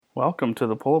Welcome to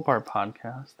the Pull Apart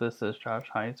Podcast. This is Josh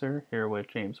Heiser here with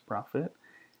James Prophet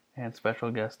and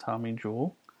special guest Tommy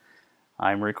Jewell.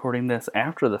 I'm recording this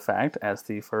after the fact as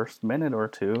the first minute or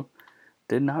two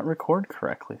did not record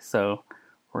correctly. So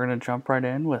we're going to jump right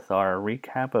in with our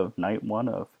recap of night one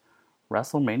of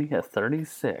WrestleMania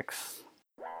 36.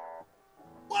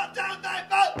 What down there,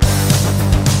 folks?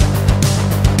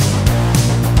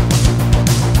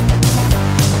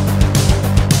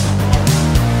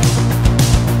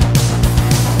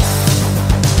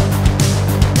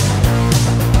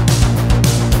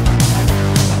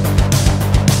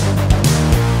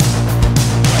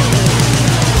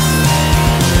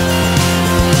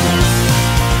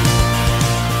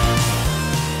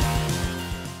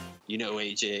 You know,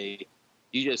 AJ,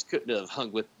 you just couldn't have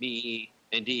hung with me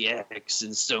and DX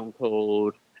and Stone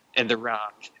Cold and The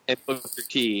Rock and Booker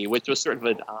T, which was sort of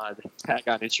an odd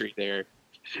tag-on entry there.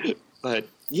 But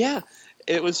yeah,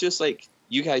 it was just like,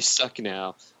 you guys suck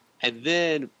now. And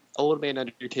then Old Man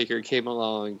Undertaker came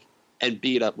along and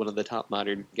beat up one of the top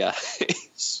modern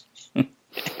guys. And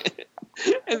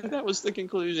that was the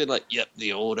conclusion. Like, yep,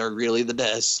 the old are really the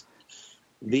best.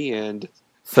 The end.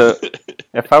 So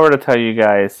if I were to tell you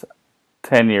guys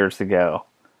 10 years ago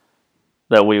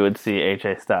that we would see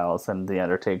AJ Styles and The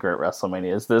Undertaker at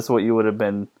WrestleMania, is this what you would have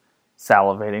been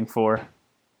salivating for?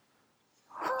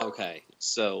 Okay,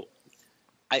 so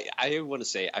I want to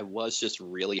say I was just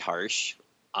really harsh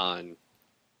on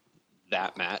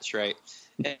that match, right?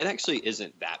 It actually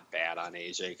isn't that bad on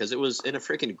AJ because it was in a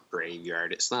freaking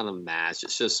graveyard. It's not a match.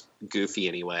 It's just goofy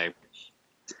anyway.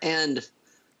 And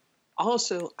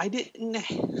also, I didn't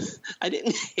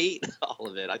hate all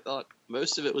of it. I thought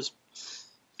most of it was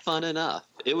fun enough.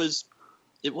 It was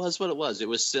what it was. It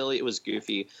was silly. It was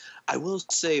goofy. I will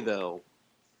say though,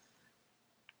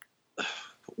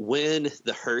 when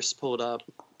the hearse pulled up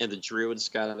and the Druids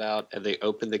got out and they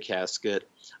opened the casket,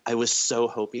 I was so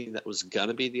hoping that was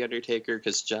gonna be the Undertaker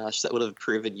because Josh, that would have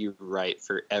proven you right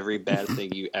for every bad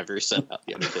thing you ever said about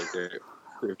the Undertaker.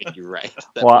 Proving you right.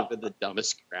 That would have been the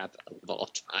dumbest crap of all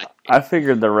time. I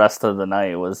figured the rest of the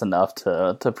night was enough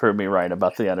to prove me right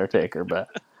about The Undertaker, but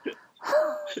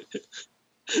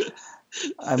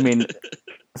I mean,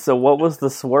 so what was the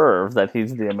swerve that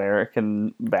he's the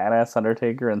American badass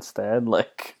Undertaker instead?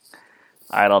 Like,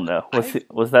 I don't know.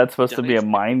 Was that supposed to be a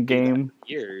mind game?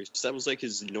 Years. That was like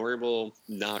his normal,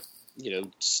 not,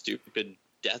 stupid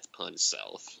death punch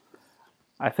self.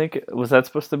 I think, was that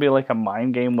supposed to be like a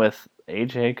mind game with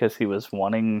AJ because he was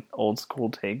wanting old school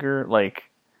Taker, like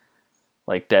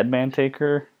Dead Man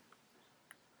Taker?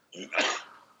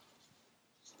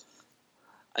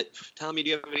 Tommy, do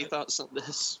you have any thoughts on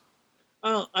this?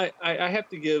 I have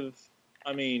to give,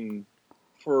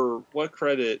 for what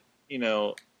credit,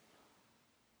 I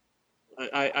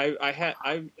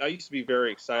used to be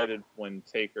very excited when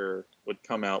Taker would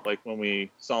come out, like when we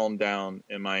saw him down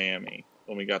in Miami.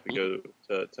 When we got to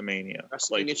go to Mania.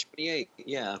 WrestleMania 28,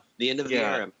 yeah. The end of the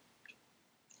era.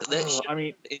 That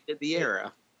ended the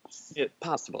era.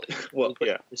 Possibly. Well,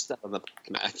 yeah. Stuff on the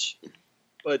match.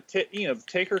 But,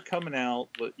 Taker coming out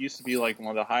used to be like one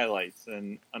of the highlights.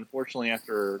 And unfortunately,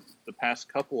 after the past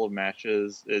couple of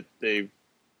matches, it's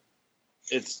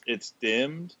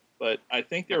dimmed. But I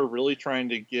think they're really trying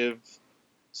to give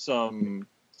some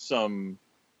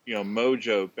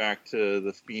mojo back to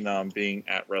the Phenom being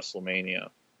at WrestleMania.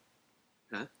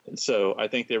 Huh? And so I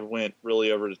think they went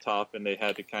really over the top, and they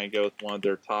had to kind of go with one of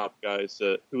their top guys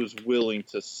who was willing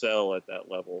to sell at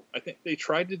that level. I think they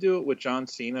tried to do it with John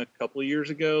Cena a couple of years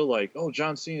ago, like, oh,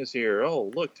 John Cena's here.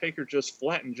 Oh, look, Taker just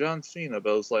flattened John Cena.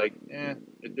 But I was like,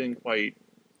 it didn't quite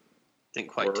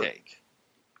work. Take.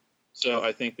 So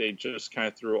I think they just kind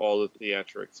of threw all the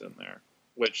theatrics in there,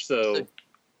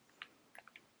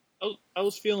 I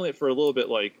was feeling it for a little bit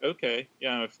like, okay,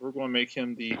 yeah, if we're going to make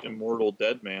him the immortal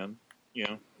dead man,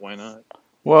 why not?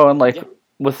 Well, and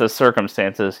with the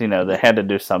circumstances, they had to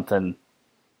do something.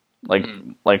 Like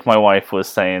my wife was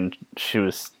saying, she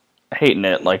was hating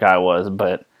it like I was,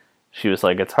 but she was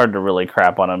like, it's hard to really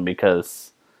crap on them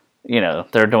because,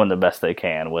 they're doing the best they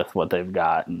can with what they've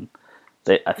got. And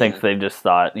I think they just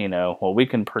thought, well, we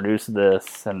can produce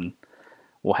this and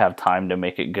we'll have time to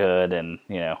make it good. And,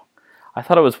 I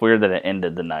thought it was weird that it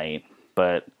ended the night,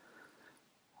 but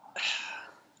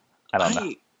I don't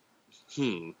know.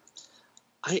 You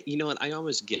know what? I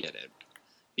almost get it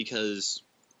because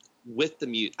with the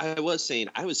mute, I was saying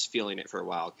I was feeling it for a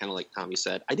while, kind of like Tommy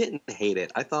said. I didn't hate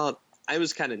it. I thought I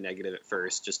was kind of negative at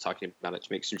first, just talking about it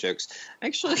to make some jokes. I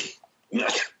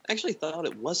actually thought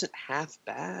it wasn't half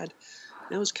bad.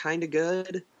 It was kind of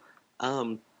good.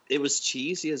 it was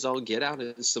cheesy as all get out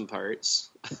in some parts.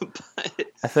 But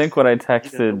I think what I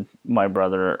texted my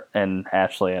brother and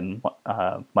Ashley and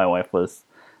my wife was,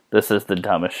 "This is the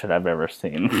dumbest shit I've ever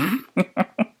seen."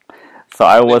 So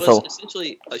I was, it was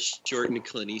essentially a shortened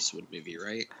Clint Eastwood movie,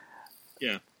 right?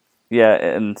 Yeah. Yeah,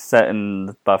 and set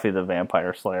in Buffy the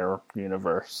Vampire Slayer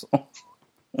universe.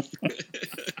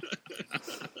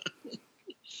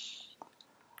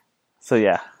 So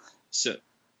yeah. So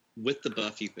with the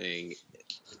Buffy thing,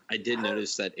 I did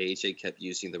notice that AJ kept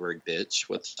using the word bitch,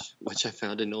 which I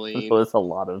found annoying. It was a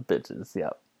lot of bitches,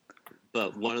 yep.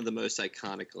 But one of the most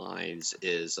iconic lines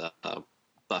is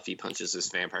Buffy punches this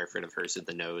vampire friend of hers in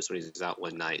the nose when he's out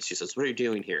one night. She says, "What are you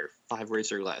doing here? 5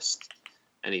 words or less."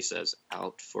 And he says,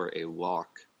 "Out for a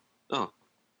walk." Oh,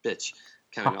 bitch.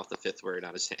 Counting off the 5th word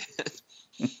on his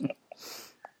hand.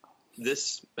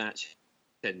 This match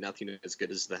had nothing as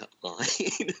good as that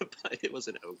line, but it was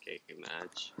an okay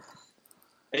match.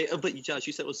 Hey, but Josh,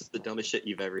 you said it was the dumbest shit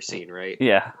you've ever seen, right?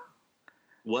 Yeah.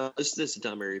 Was this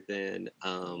dumber than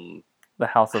The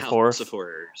House of Horrors? House of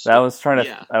Horrors. I was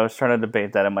trying to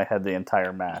debate that in my head the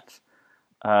entire match.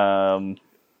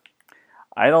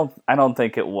 I don't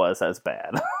think it was as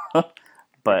bad,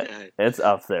 but it's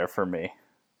up there for me.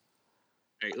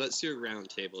 All right, let's do a round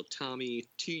table. Tommy,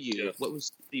 to you, what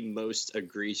was the most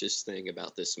egregious thing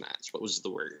about this match? What was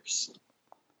the worst?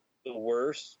 The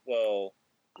worst? Well,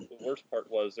 the worst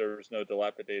part was there was no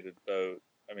dilapidated boat.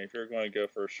 I mean, if you're going to go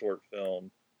for a short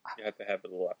film, you have to have a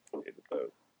dilapidated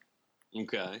boat.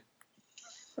 Okay.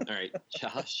 All right,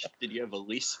 Josh, did you have a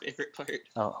least favorite part?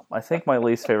 Oh, I think my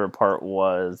least favorite part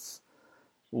was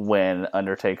when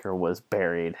Undertaker was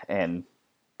buried and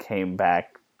came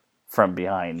back from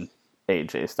behind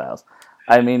AJ Styles.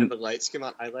 I mean, the lights came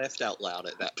on. I laughed out loud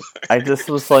at that part. I just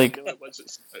was like, I wasn't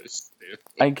supposed to.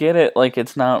 I get it. Like,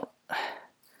 it's not.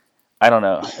 I don't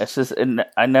know. It's just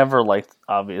I never liked,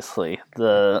 obviously,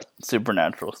 the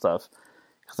supernatural stuff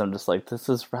because I'm just like, this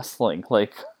is wrestling.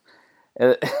 Like,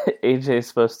 AJ's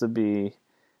supposed to be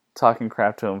talking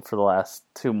crap to him for the last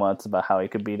 2 months about how he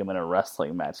could beat him in a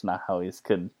wrestling match, not how he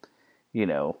could,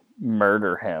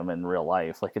 murder him in real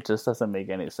life. Like, it just doesn't make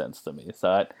any sense to me.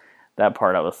 So that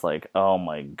part, I was like, oh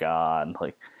my god,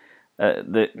 like,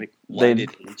 why did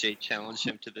AJ challenge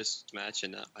him to this match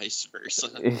and not vice versa?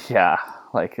 Yeah,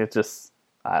 like, it just,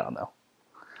 I don't know.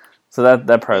 So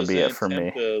that probably be it for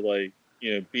me. To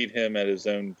beat him at his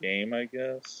own game, I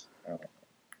guess. I don't know.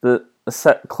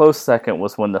 The close second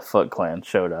was when the Foot Clan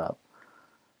showed up.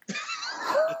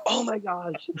 Oh my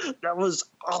gosh, that was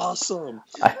awesome!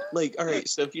 All right,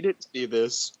 so if you didn't see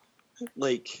this,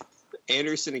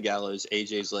 Anderson and Gallows,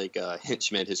 AJ's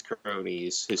henchmen, his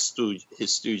cronies, his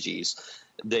stooges,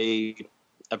 they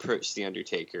approach the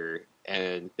Undertaker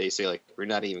and they say we're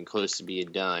not even close to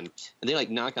being done, and they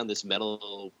knock on this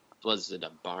metal. Was it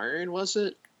a barn? Was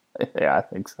it? Yeah, I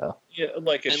think so. Yeah,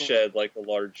 like a shed, like a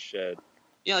large shed.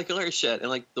 Yeah, like a large shed,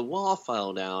 and the wall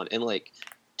fell down, and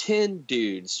 10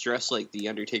 dudes dressed like the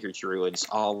Undertaker druids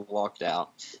all walked out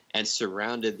and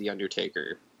surrounded the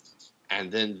Undertaker.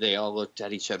 And then they all looked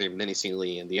at each other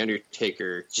menacingly, and the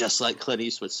Undertaker, just like Clint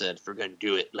Eastwood said, "If we're going to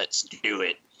do it, let's do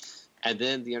it." And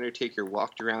then the Undertaker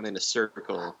walked around in a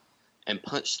circle and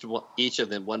punched each of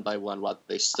them one by one while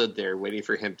they stood there waiting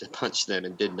for him to punch them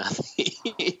and did nothing.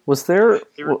 Was there...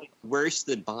 They were worse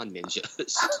than Bond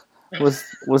Ninjas.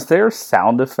 Was there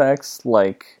sound effects,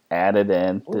 added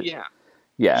in? Oh, yeah.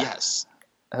 Yeah. Yes.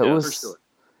 It was... For sure.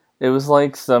 It was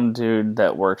like some dude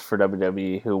that worked for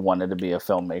WWE who wanted to be a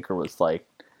filmmaker was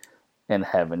in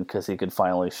heaven because he could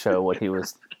finally show what he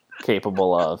was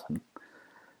capable of and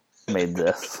made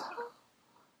this.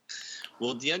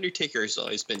 Well, The Undertaker has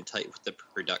always been tight with the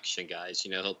production guys.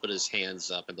 He'll put his hands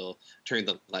up and they'll turn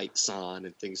the lights on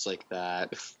and things like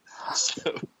that.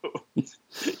 So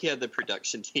he had the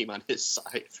production team on his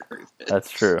side for this. That's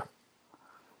true.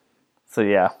 So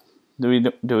yeah, do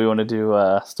we want to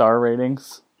do star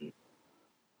ratings?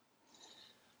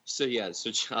 So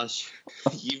Josh,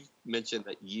 you've mentioned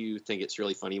that you think it's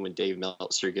really funny when Dave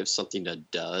Meltzer gives something a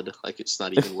dud, it's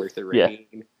not even worth a rating.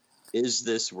 Yeah. Is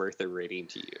this worth a rating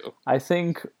to you? I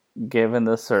think, given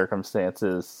the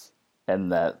circumstances,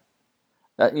 and that,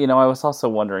 I was also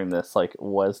wondering this,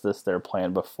 was this their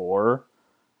plan before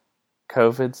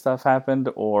COVID stuff happened,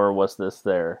 or was this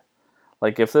their,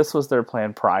 if this was their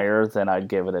plan prior, then I'd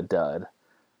give it a dud.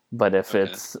 But if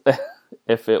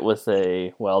if it was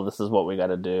this is what we got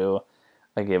to do,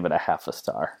 I give it a half a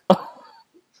star.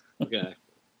 Okay.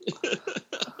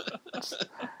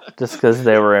 Just because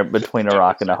they were between a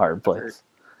rock and a hard place.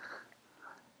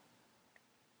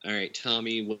 All right,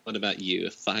 Tommy, what about you?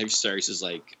 5 stars is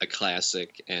a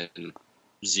classic, and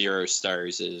 0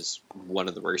 stars is one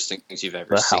of the worst things you've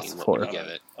ever The seen. House What Flora. would you give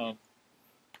it?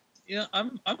 Yeah,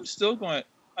 I'm still going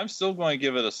to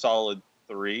give it a solid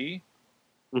 3.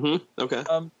 Mm-hmm. Okay.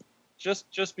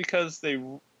 Just because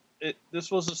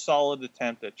this was a solid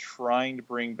attempt at trying to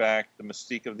bring back the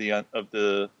mystique of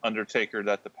the Undertaker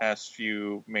that the past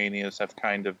few Manias have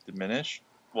kind of diminished.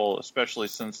 Well, especially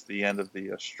since the end of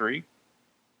the streak.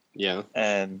 Yeah.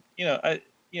 And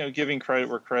giving credit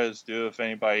where credit is due. If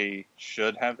anybody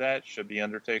should have that, should be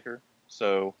Undertaker.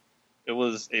 So it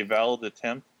was a valid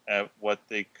attempt at what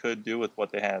they could do with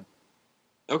what they had.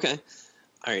 Okay.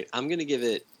 All right. I'm gonna give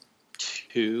it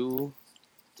 2.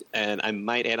 And I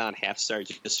might add on half star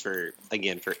just for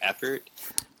effort.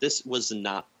 This was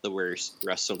not the worst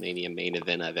WrestleMania main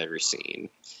event I've ever seen.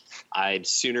 I'd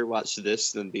sooner watch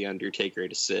this than The Undertaker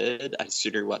to Sid. I'd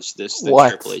sooner watch this than What?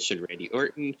 Triple H and Randy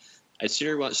Orton. I'd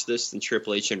sooner watch this than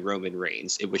Triple H and Roman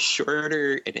Reigns. It was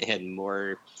shorter and it had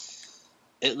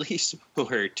at least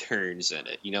more turns in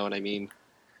it. You know what I mean?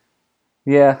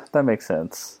 Yeah, that makes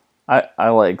sense.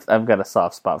 I've got a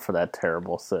soft spot for that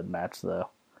terrible Sid match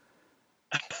though.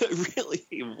 Really?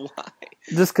 Why?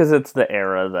 Just because it's the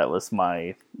era that was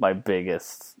my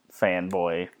biggest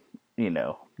fanboy,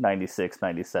 96,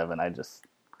 97. I just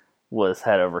was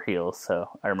head over heels,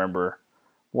 so I remember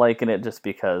liking it just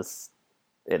because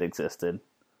it existed.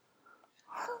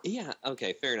 Yeah,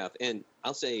 okay, fair enough. And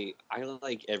I'll say I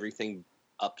like everything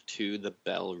up to the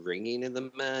bell ringing in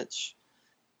the match.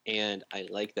 And I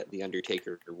like that The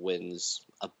Undertaker wins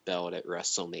a belt at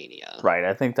WrestleMania. Right,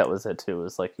 I think that was it too. It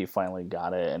was like he finally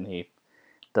got it, and he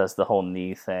does the whole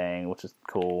knee thing, which is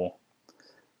cool.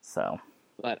 So,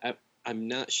 But I'm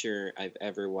not sure I've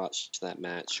ever watched that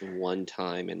match one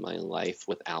time in my life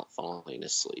without falling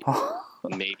asleep.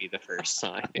 Maybe the first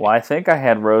time. well, I think I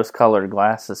had rose-colored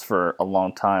glasses for a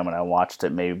long time, and I watched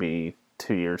it maybe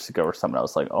 2 years ago or something. I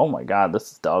was like, "Oh my god,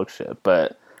 this is dog shit."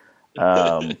 But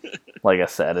like I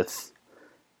said, it's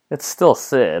still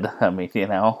Sid. I mean,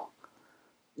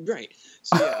 Right.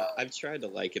 So yeah, I've tried to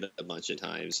like it a bunch of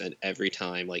times, and every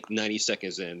time, like 90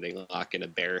 seconds in, they lock in a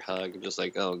bear hug. I'm just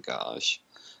like, oh gosh.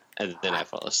 And then I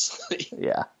fall asleep.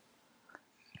 Yeah.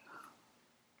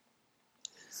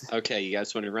 Okay, you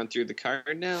guys want to run through the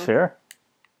card now? Sure.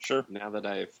 Now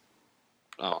that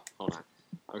Oh, hold on.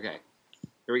 Okay.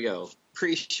 Here we go.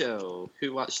 Pre-show.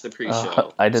 Who watched the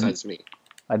pre-show? I didn't. Besides me.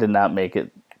 I did not make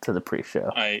it to the pre-show.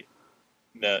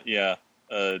 Dad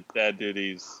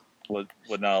duties would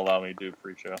not allow me to do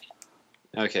pre-show.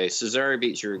 Okay, Cesaro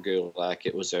beat Drew Gulak.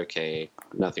 It was okay.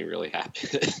 Nothing really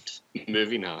happened.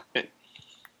 Moving on.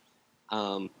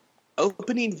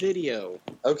 Opening video.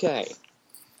 Okay.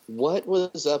 What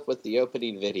was up with the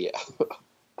opening video?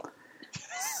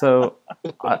 So,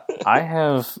 I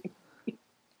have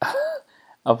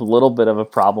a little bit of a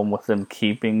problem with them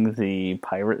keeping the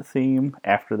pirate theme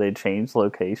after they changed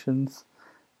locations.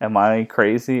 Am I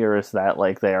crazy, or is that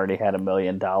like they already had $1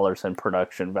 million in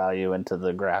production value into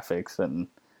the graphics and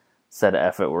said,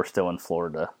 F it, we're still in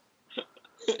Florida?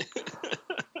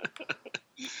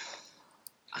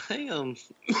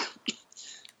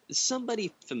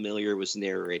 Somebody familiar was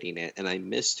narrating it, and I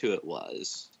missed who it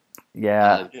was.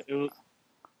 Yeah. Go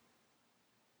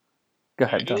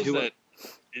ahead, Tom. It was that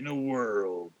In a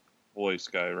World voice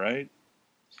guy, right?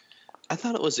 I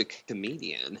thought it was a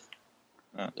comedian.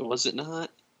 Was it not?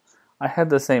 I had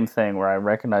the same thing where I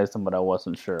recognized him, but I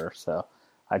wasn't sure. So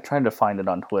I tried to find it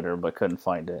on Twitter, but couldn't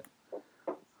find it.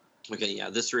 Okay, yeah,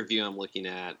 this review I'm looking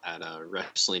at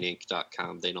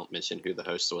WrestlingInc.com, they don't mention who the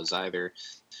host was either,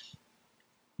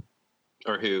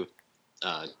 or who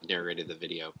narrated the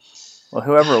video. Well,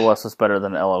 whoever it was better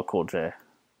than LL Cool J.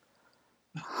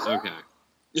 Okay.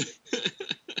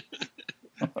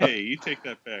 Hey, you take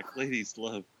that back. Ladies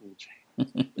love Cool J.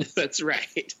 That's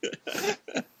right.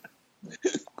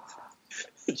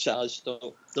 Josh,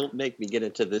 don't make me get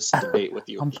into this debate with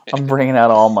you. I'm bringing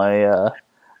out all my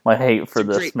my hate for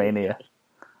this great mania.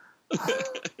 All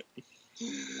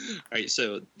right,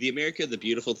 so the America the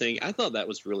Beautiful thing, I thought that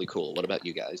was really cool. What about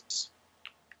you guys?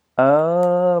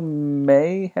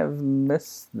 May have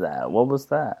missed that. What was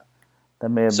that? That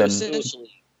may have been.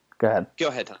 Essentially, Go ahead. Go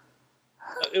ahead, Tom.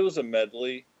 It was a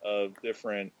medley of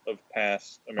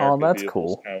past American that's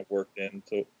Beautiful's cool. kind of worked in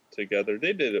together.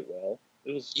 They did it well.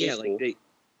 It was cool.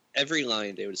 Every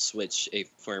line they would switch a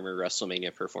former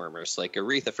WrestleMania performers, like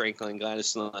Aretha Franklin,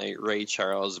 Gladys Knight, Ray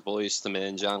Charles, Boyz II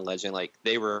Men, John Legend. Like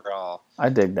they were all I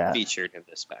dig that. featured in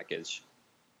this package.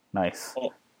 Nice.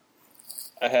 Well,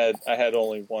 I had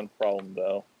only one problem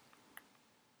though.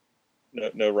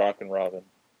 No Rockin' Robin.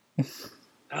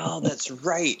 Oh, that's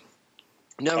right.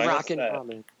 No Minus Rockin' that.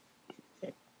 Robin.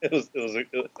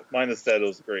 minus that, it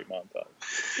was a great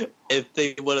montage. If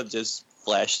they would have just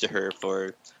flashed to her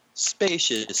for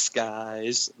spacious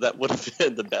skies, that would have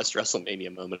been the best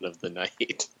WrestleMania moment of the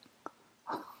night.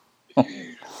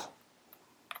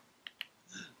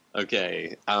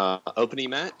 Okay, opening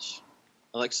match.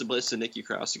 Alexa Bliss and Nikki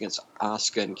Cross against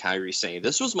Asuka and Kairi Sane.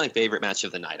 This was my favorite match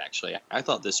of the night, actually. I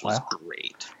thought this was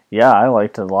great. Yeah, I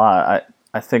liked it a lot.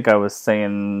 I think I was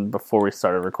saying before we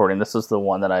started recording, this was the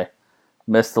one that I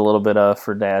missed a little bit of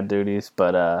for dad duties,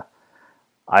 but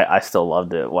I still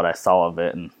loved it, what I saw of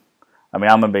it. And I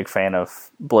mean, I'm a big fan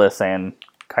of Bliss and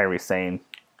Kairi Sane,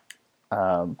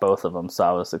 both of them, so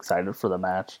I was excited for the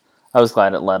match. I was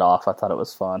glad it led off. I thought it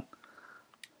was fun.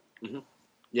 Mm-hmm.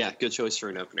 Yeah, good choice for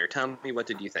an opener. Tommy, what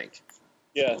did you think?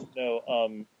 Yeah,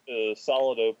 no, a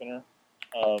solid opener.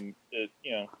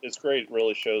 It's great. It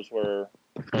really shows where,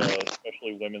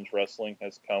 especially women's wrestling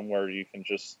has come, where you can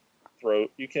just throw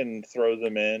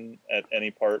them in at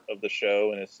any part of the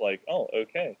show, and it's like, oh,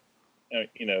 okay,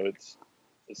 it's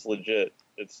legit.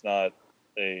 It's not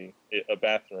a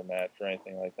bathroom match or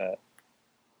anything like that.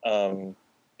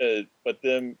 But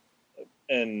then,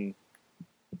 and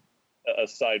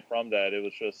aside from that, it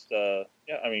was just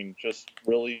just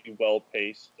really well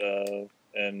paced,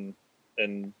 and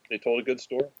they told a good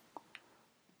story.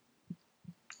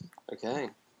 Okay.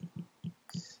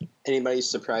 Anybody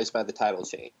surprised by the title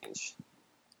change?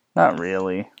 Not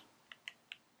really.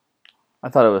 I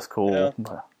thought it was cool. Yeah.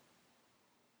 But...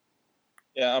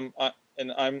 Yeah,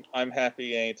 I'm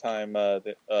happy anytime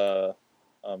that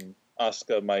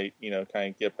Asuka might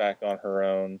kind of get back on her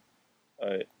own.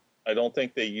 I don't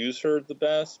think they use her the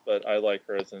best, but I like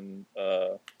her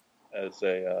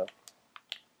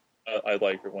I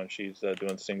like her when she's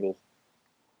doing singles.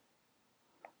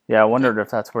 Yeah, I wondered if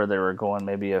that's where they were going,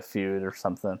 maybe a feud or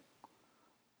something.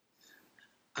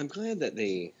 I'm glad that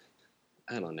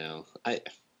I don't know.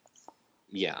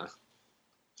 Yeah.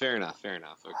 Fair enough.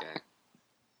 Okay.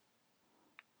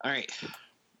 All right.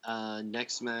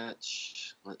 Next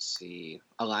match. Let's see.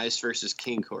 Elias versus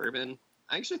King Corbin.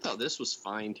 I actually thought this was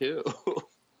fine, too.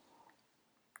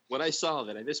 When I saw of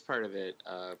it, I missed part of it,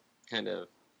 kind of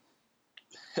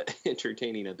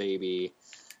entertaining a baby.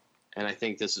 And I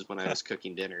think this is when I was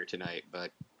cooking dinner tonight,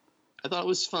 but I thought it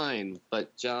was fine.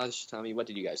 But Josh, Tommy, what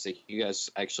did you guys think? You guys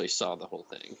actually saw the whole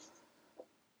thing.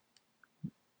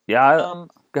 Yeah,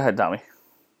 go ahead, Tommy.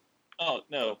 Oh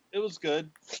no, it was good.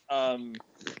 I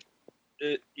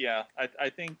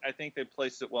think they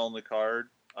placed it well in the card.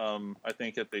 I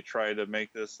think if they tried to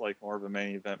make this like more of a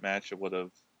main event match, it would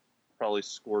have probably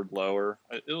scored lower.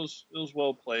 It was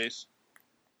well placed.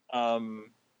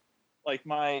 Like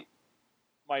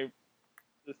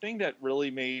the thing that really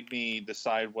made me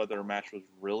decide whether a match was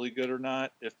really good or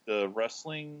not, if the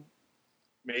wrestling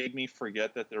made me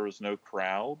forget that there was no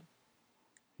crowd.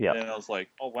 Yeah. And I was like,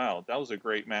 oh wow, that was a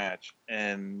great match.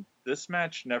 And this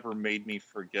match never made me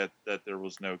forget that there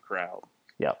was no crowd.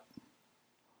 Yep.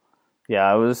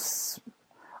 Yeah,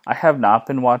 I have not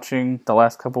been watching the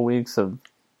last couple weeks of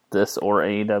this or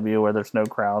AEW where there's no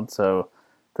crowd, so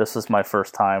this was my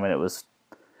first time, and it was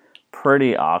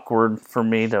pretty awkward for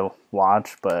me to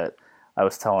watch, but I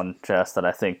was telling Jess that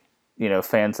I think,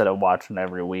 fans that have watched them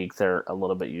every week, they're a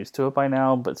little bit used to it by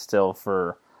now, but still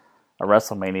for a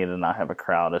WrestleMania to not have a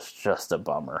crowd is just a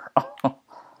bummer.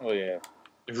 Oh, yeah.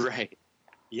 Right.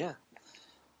 Yeah.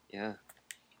 Yeah.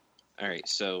 All right,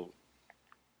 so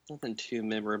nothing too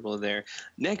memorable there.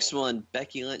 Next one,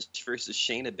 Becky Lynch versus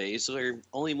Shayna Baszler,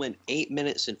 only went 8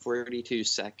 minutes and 42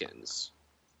 seconds.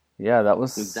 Yeah, that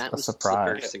was a surprise.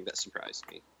 The first thing that surprised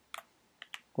me.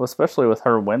 Well, especially with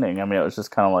her winning. I mean, it was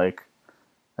just kind of like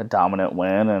a dominant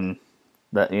win, and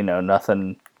that,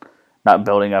 nothing, not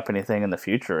building up anything in the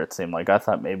future, it seemed like. I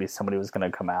thought maybe somebody was going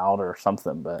to come out or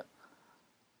something, but...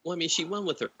 Well, I mean, she won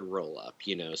with a roll-up,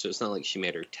 so it's not like she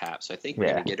made her tap, so I think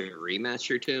we're going to get her a rematch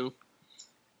or two.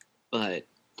 But,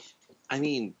 I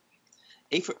mean,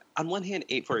 on one hand,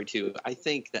 8:42, I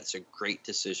think that's a great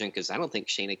decision because I don't think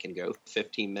Shayna can go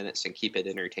 15 minutes and keep it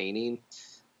entertaining.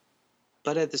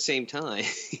 But at the same time,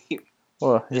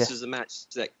 this is a match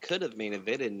that could have main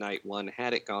evented night one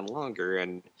had it gone longer,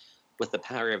 and with the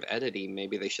power of editing,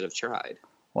 maybe they should have tried.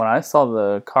 When I saw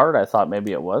the card, I thought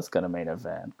maybe it was going to main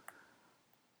event.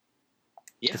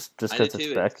 Yeah, just because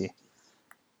it's Becky.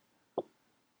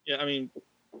 Yeah, I mean,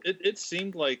 it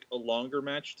seemed like a longer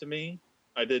match to me.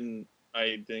 I didn't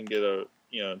get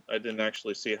I didn't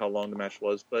actually see how long the match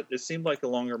was, but it seemed like a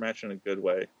longer match in a good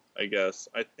way, I guess.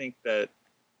 I think that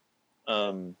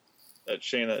that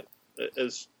Shayna,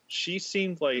 as she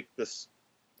seemed like this,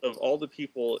 of all the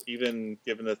people, even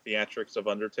given the theatrics of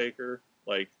Undertaker,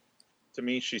 like, to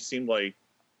me, she seemed like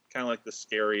kind of like the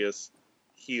scariest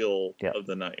heel Yep. of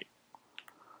the night.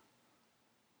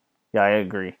 Yeah, I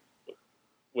agree.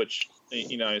 Which,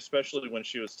 especially when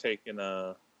she was taking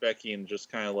Becky and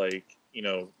just kind of like,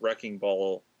 wrecking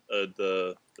ball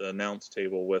the announce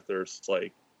table with her. It's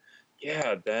like,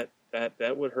 yeah,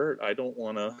 that would hurt. I don't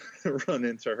want to run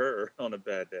into her on a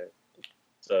bad day.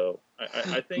 So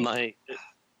I think oh,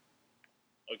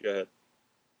 go ahead.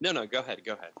 No, go ahead.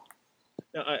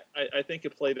 No, I think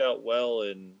it played out well,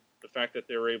 and the fact that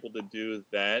they were able to do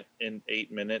that in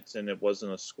 8 minutes and it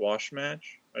wasn't a squash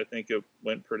match, I think it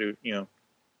went pretty,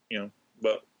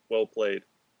 well played.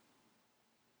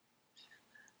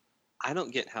 I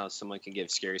don't get how someone can give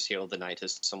Scariest Heel of the Night to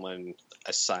someone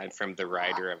aside from the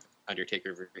writer of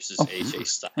Undertaker versus AJ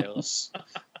Styles.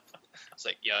 It's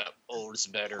like, yeah, old's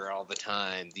better all the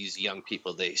time. These young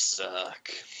people, they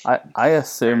suck. I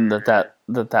assume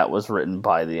that was written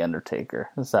by the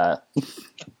Undertaker. Is that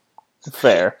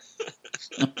fair?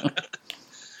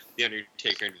 The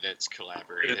Undertaker and Vince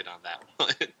collaborated on that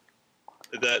one.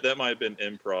 That might have been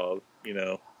improv,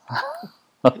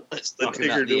 Let's talk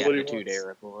Taker about the do what he Attitude wants.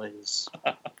 Era, boys.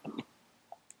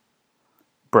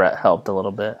 Brett helped a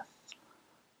little bit.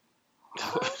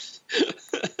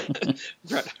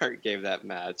 Bret Hart gave that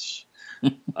match.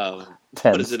 10,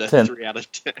 What is it? A 10. 3 out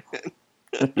of 10.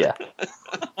 Yeah.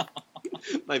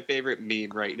 My favorite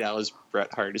meme right now is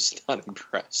Bret Hart is not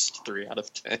impressed. 3 out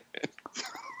of 10.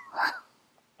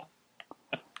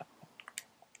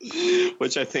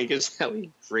 Which I think is how he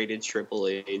rated Triple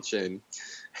H and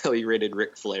how he rated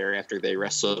Ric Flair after they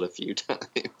wrestled a few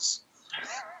times.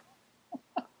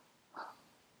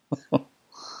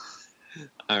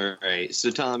 All right,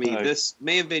 so Tommy, this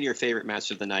may have been your favorite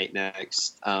match of the night.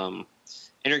 Next,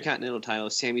 Intercontinental title: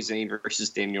 Sami Zayn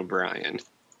versus Daniel Bryan.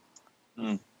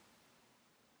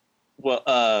 Well,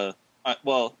 I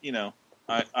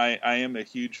am a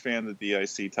huge fan of the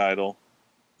DIC title.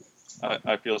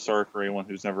 I feel sorry for anyone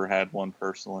who's never had one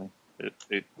personally.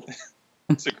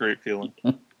 It's a great feeling.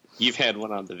 You've had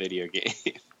one on the video game.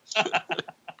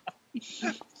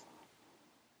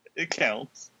 It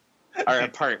counts. Our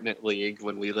apartment league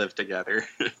when we lived together.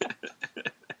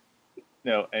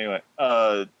 No, anyway.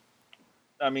 I'm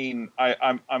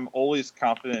always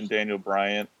confident in Daniel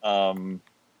Bryan.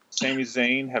 Sami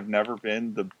Zayn, have never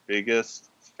been the biggest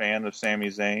fan of Sami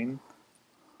Zayn.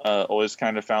 Always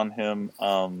kind of found him,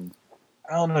 I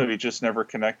don't know, he just never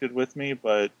connected with me,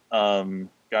 but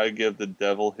gotta give the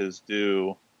devil his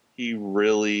due. He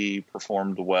really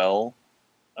performed well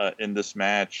in this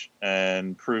match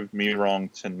and proved me wrong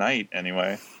tonight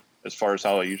anyway, as far as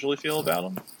how I usually feel about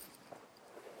him.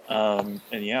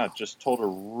 And yeah, just told a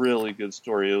really good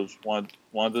story. It was one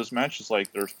of those matches,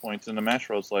 like, there's points in the match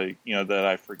where I was like, that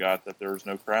I forgot that there was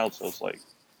no crowd, so it's like,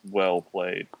 well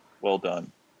played, well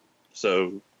done.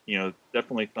 So,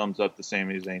 definitely thumbs up to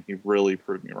Sami Zayn. He really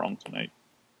proved me wrong tonight.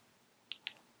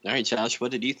 All right, Josh,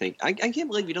 what did you think? I can't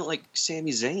believe you don't like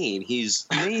Sami Zayn. He's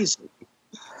amazing.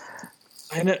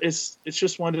 I know, it's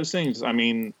just one of those things. I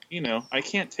mean, I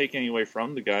can't take any away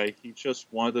from the guy. He's just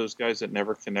one of those guys that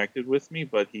never connected with me,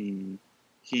 but he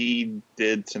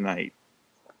did tonight.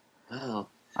 Oh.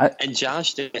 And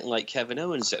Josh didn't like Kevin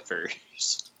Owens at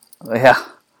first. Yeah.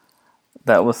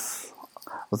 That was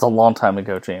a long time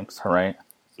ago, James, all right?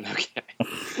 Okay.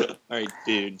 All right,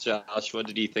 dude. Josh, what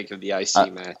did you think of the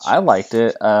IC match? I liked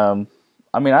it. I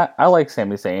like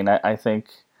Sami Zayn. I think,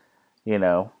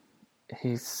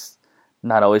 he's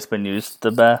not always been used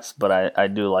the best, but I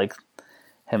do like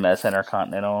him as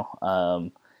Intercontinental.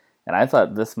 And I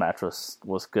thought this match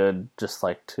was good, just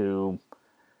like two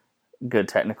good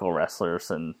technical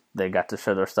wrestlers, and they got to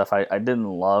show their stuff. I didn't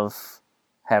love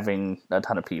having a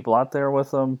ton of people out there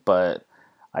with them, but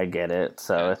I get it,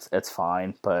 so it's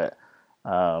fine. But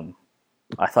I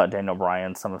thought Daniel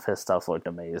Bryan, some of his stuff looked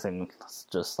amazing. It's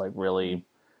just like really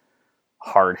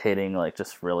hard hitting, like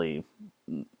just really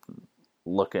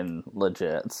looking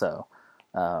legit. So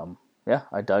yeah,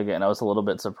 I dug it, and I was a little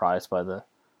bit surprised by the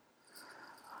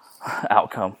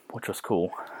outcome, which was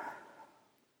cool.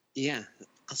 Yeah,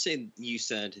 I'll say you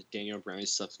said Daniel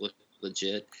Bryan's stuff looked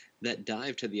legit. That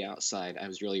dive to the outside, I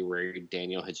was really worried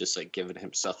Daniel had just like given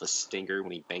himself a stinger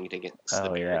when he banged against the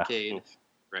barricade,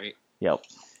 right? Yep.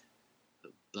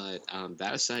 But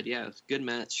that aside, yeah, good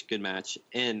match.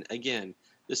 And again,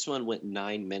 this one went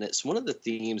 9 minutes. One of the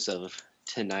themes of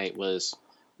tonight was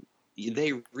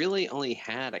they really only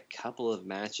had a couple of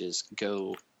matches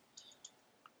go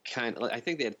I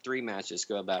think they had 3 matches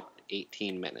go about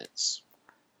 18 minutes.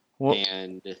 Well,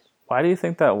 and why do you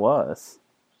think that was?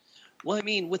 Well, I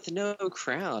mean, with no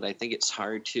crowd, I think it's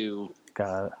hard to...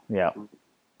 Got it. Yeah.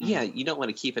 Yeah, you don't want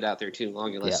to keep it out there too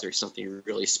long unless Yeah. there's something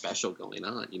really special going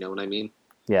on. You know what I mean?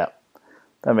 Yeah,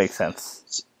 that makes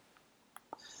sense.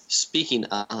 Speaking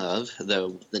of,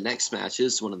 though, the next match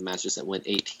is one of the matches that went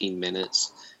 18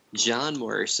 minutes. John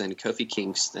Morrison, Kofi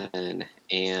Kingston,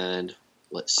 and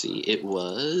let's see, it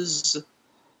was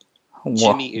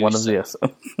Jimmy One of Uso.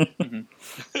 the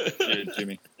Yeah,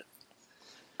 Jimmy.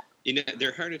 You know,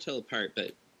 they're hard to tell apart,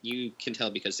 but you can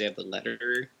tell because they have the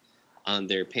letter on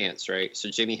their pants, right? So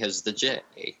Jimmy has the J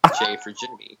for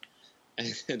Jimmy,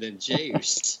 and then J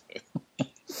Uso.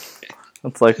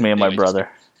 It's like me and my Anyway, brother.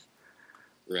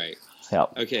 Right.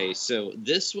 Yep. Okay, so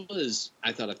this was,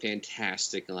 I thought, a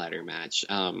fantastic ladder match.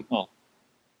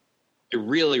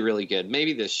 Really, really good.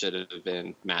 Maybe this should have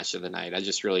been match of the night. I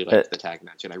just really liked the tag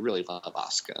match, and I really love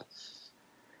Asuka.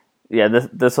 Yeah,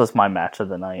 this was my match of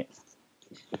the night.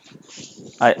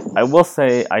 I will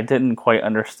say I didn't quite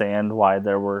understand why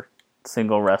there were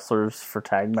single wrestlers for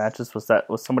tag matches. Was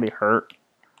somebody hurt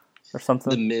or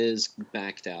something? The Miz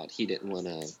backed out. He didn't want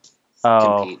to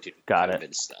compete due to got COVID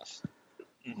it. stuff.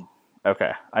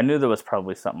 Okay, I knew there was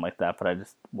probably something like that, but I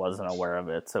just wasn't aware of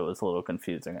it, so it was a little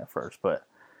confusing at first. But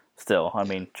still, I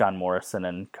mean, John Morrison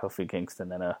and Kofi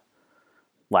Kingston in a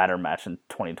ladder match in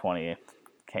 2020,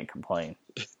 can't complain.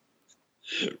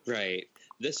 Right.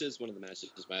 This is one of the matches,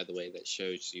 by the way, that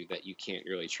shows you that you can't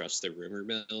really trust the rumor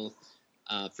mill.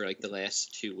 For like the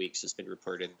last 2 weeks, it's been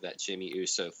reported that Jimmy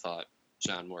Uso fought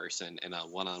John Morrison in a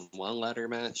one-on-one ladder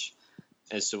match.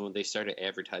 And so when they started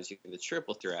advertising the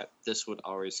triple threat, this would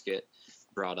always get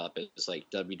brought up as like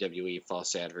WWE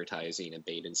false advertising and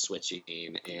bait and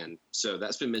switching. And so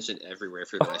that's been mentioned everywhere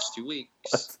for the last 2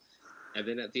 weeks. And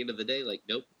then at the end of the day, like,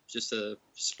 nope, just a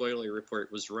spoiler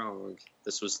report was wrong.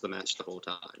 This was the match the whole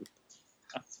time.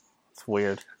 It's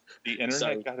weird. The internet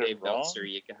Sorry, got Dave it wrong. Meltzer,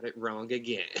 you got it wrong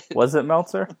again. Was it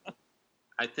Meltzer?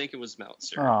 I think it was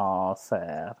Meltzer. Oh,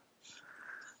 sad.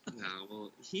 No,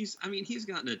 well, he's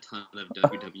gotten a ton of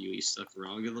WWE stuff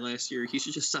wrong in the last year. He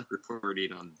should just stop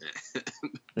reporting on that.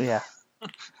 Yeah.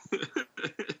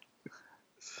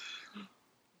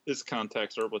 His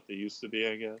contacts are what they used to be,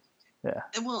 I guess. Yeah.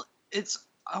 And well, it's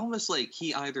almost like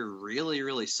he either really,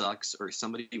 really sucks or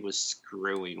somebody was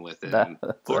screwing with him.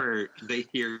 Or they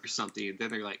hear something, then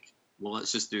they're like, well,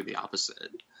 let's just do the opposite.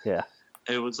 Yeah.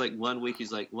 And it was like 1 week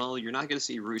he's like, well, you're not going to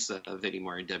see Rusev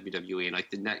anymore in WWE. And like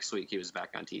the next week he was back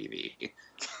on TV.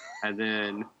 And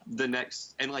then the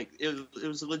next, and like it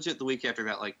was legit the week after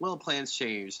that, like, well, plans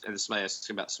changed. And somebody asked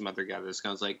about some other guy that's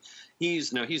kind of like, he's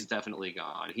definitely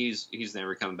gone. He's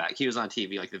never coming back. He was on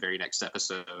TV like the very next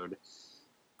episode.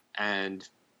 And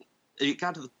it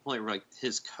got to the point where like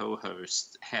his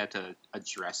co-host had to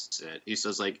address it. He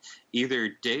says like, either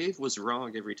Dave was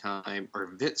wrong every time or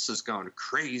Vince has gone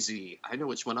crazy. I know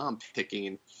which one I'm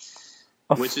picking.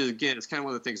 Which is, again, it's kind of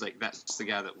one of the things like that's the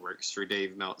guy that works for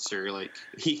Dave Meltzer. Like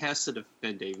he has to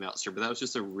defend Dave Meltzer, but that was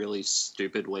just a really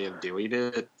stupid way of doing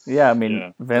it. Yeah, I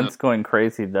mean, Vince going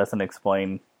crazy doesn't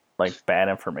explain like bad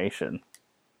information.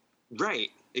 Right,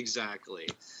 exactly.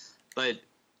 But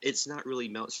it's not really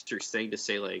Meltzer's thing to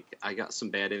say, like, I got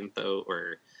some bad info,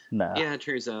 or, yeah, it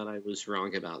turns out I was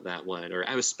wrong about that one, or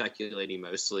I was speculating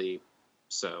mostly.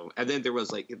 So, and then there's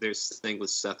this thing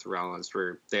with Seth Rollins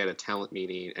where they had a talent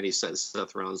meeting, and he said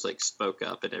Seth Rollins, like, spoke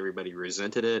up, and everybody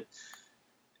resented it.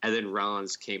 And then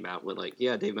Rollins came out with, like,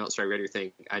 yeah, Dave Meltzer, I read your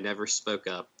thing. I never spoke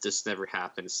up. This never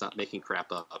happened. Stop making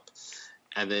crap up.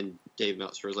 And then Dave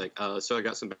Meltzer was like, so I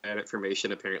got some bad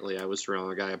information. Apparently I was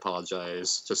wrong. I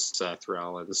apologize to Seth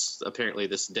Rollins. Apparently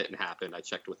this didn't happen. I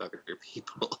checked with other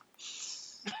people.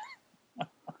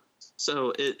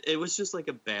 So it was just like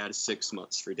a bad 6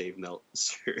 months for Dave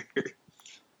Meltzer.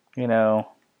 You know,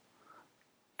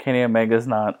 Kenny Omega's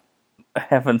not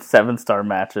having 7-star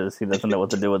matches. He doesn't know what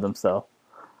to do with himself.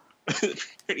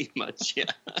 Pretty much, yeah.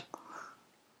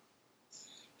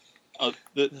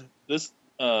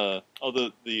 The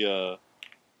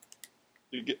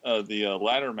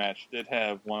ladder match did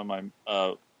have one of my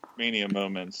mania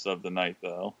moments of the night,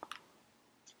 though.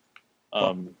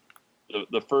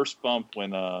 The first bump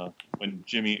when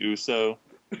Jimmy Uso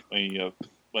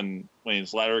when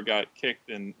his ladder got kicked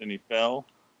and he fell,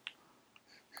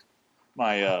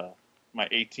 my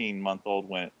 18-month-old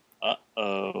went,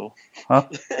 uh-oh. Huh?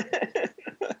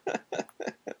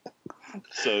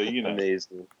 So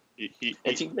Amazing.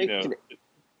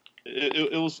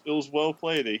 It was well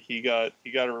played. He got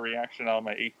a reaction out of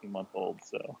my 18-month-old.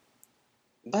 So,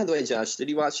 by the way, Josh, did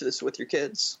you watch this with your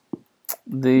kids?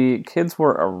 The kids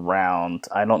were around.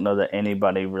 I don't know that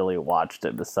anybody really watched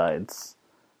it besides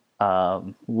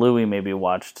Louis. Maybe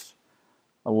watched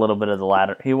a little bit of the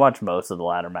ladder. He watched most of the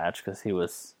ladder match because he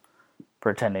was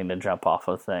pretending to jump off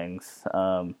of things.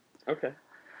 Okay.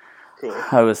 Cool.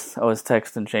 I was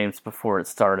texting James before it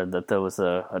started that there was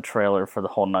a trailer for the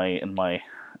whole night, and my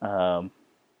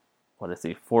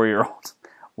 4-year-old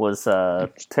was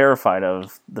terrified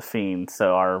of the Fiend.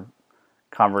 So our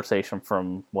conversation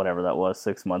from whatever that was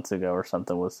 6 months ago or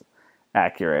something was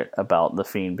accurate about the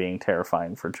Fiend being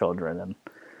terrifying for children, and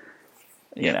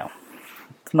you know,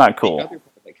 it's not cool. The other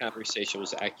part of the conversation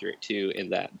was accurate too, in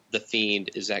that the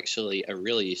Fiend is actually a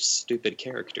really stupid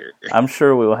character. I'm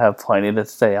sure we will have plenty to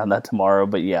say on that tomorrow,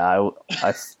 but yeah,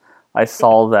 I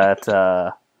saw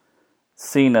that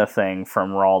Cena thing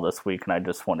from Raw this week, and I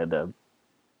just wanted to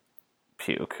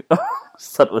puke.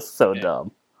 So it was so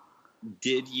dumb.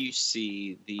 Did you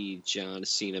see the John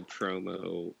Cena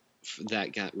promo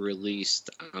that got released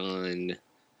on,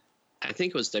 I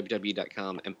think it was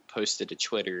WWE.com, and posted to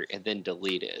Twitter and then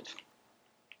deleted?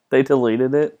 They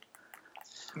deleted it?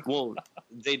 Well,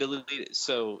 they deleted it.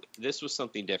 So this was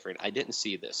something different. I didn't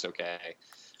see this, okay?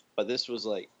 But this was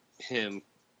like him,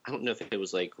 I don't know if it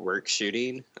was like work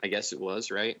shooting. I guess it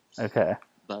was, right? Okay.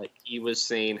 But he was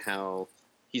saying how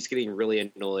he's getting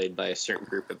really annoyed by a certain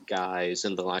group of guys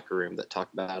in the locker room that talk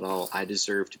about, oh, I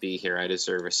deserve to be here, I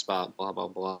deserve a spot, blah, blah,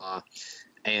 blah.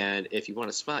 And if you want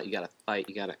a spot, you got to fight,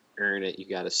 you got to earn it, you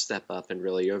got to step up and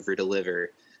really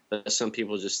over-deliver. But some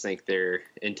people just think they're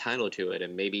entitled to it,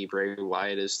 and maybe Bray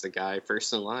Wyatt is the guy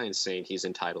first in line saying he's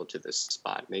entitled to this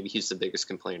spot. Maybe he's the biggest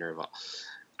complainer of all.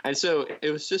 And so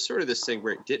it was just sort of this thing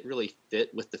where it didn't really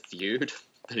fit with the feud,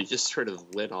 but he just sort of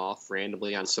went off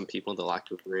randomly on some people in the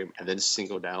locker room and then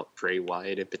singled out Bray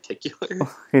Wyatt in particular.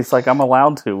 He's like, I'm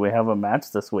allowed to. We have a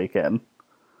match this weekend.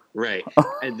 Right.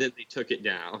 And then they took it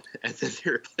down, and then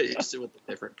they replaced it with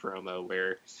a different promo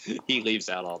where he leaves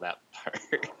out all that part.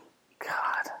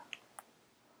 God.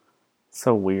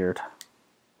 So weird.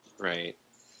 Right.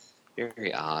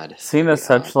 Very odd. Cena's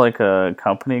such like a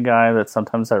company guy that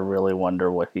sometimes I really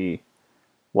wonder what he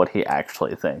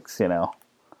actually thinks, you know?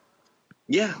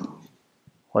 Yeah.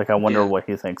 Like, I wonder what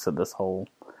he thinks of this whole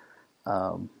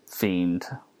Fiend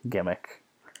gimmick.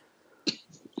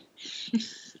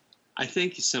 I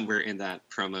think somewhere in that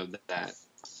promo that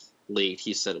leaked,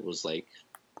 he said it was like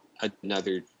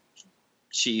another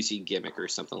cheesy gimmick or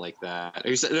something like that. Or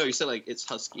he said like it's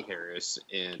Husky Harris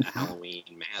in a Halloween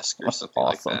mask or something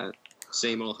like that.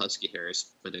 Same old Husky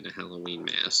Harris, but in a Halloween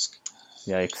mask.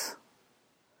 Yikes.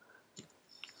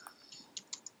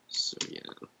 So, yeah.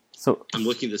 So I'm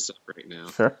looking this up right now.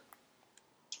 Sure.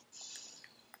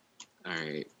 All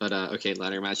right. But, okay,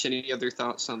 ladder match. Any other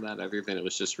thoughts on that other than it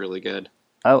was just really good?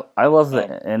 I love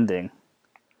the ending.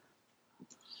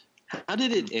 How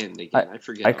did it end again? I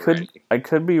forget I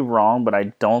could be wrong, but I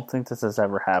don't think this has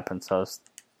ever happened, so I was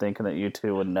thinking that you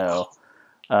two would know.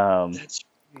 That's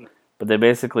right. But they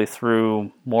basically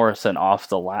threw Morrison off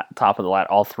the top of the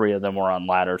ladder. All three of them were on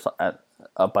ladders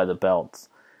up by the belts.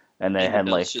 And they had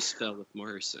belts just fell with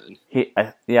Morrison.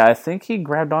 I think he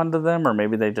grabbed onto them, or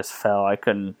maybe they just fell. I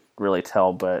couldn't really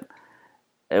tell, but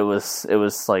it was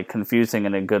like confusing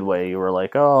in a good way. You were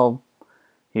like, oh,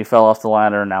 he fell off the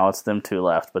ladder, now it's them two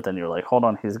left. But then you were like, hold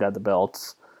on, he's got the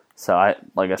belts. So I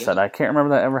said, I can't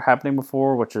remember that ever happening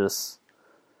before, which is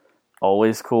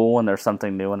always cool when there's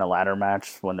something new in a ladder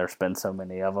match when there's been so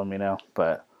many of them, you know.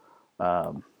 But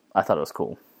I thought it was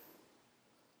cool.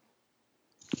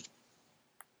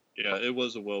 Yeah, it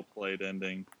was a well-played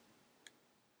ending.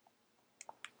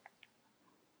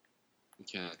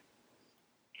 Okay.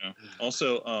 Yeah.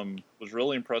 Also, was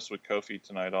really impressed with Kofi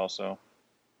tonight also.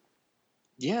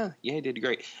 Yeah, he did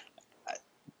great.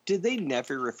 Did they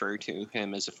never refer to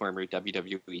him as a former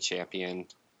WWE champion?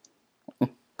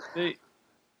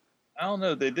 I don't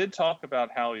know. They did talk about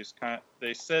how he's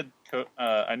they said,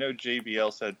 I know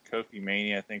JBL said Kofi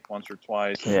Mania, I think, once or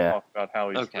twice. Yeah. They talked about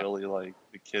how he's really, like,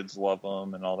 the kids love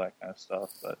him and all that kind of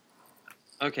stuff. But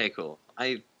okay, cool.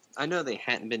 I know they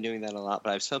hadn't been doing that a lot, but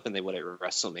I was hoping they would at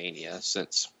WrestleMania,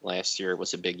 since last year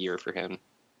was a big year for him.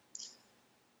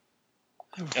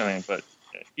 I mean, but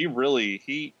he really,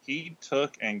 he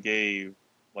took and gave,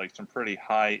 like, some pretty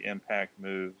high-impact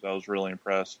moves. I was really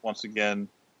impressed. Once again,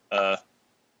 I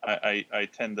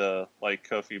tend to like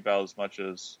Kofi about as much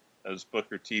as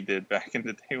Booker T did back in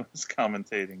the day when he was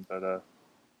commentating, but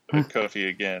Kofi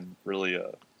again really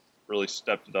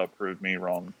stepped it up, proved me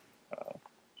wrong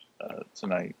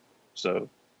tonight. So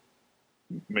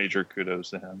major kudos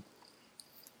to him.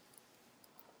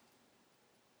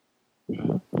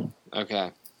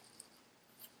 Okay.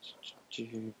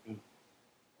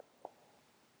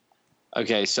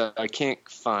 Okay, so I can't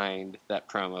find that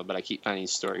promo, but I keep finding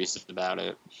stories about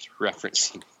it,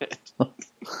 referencing it.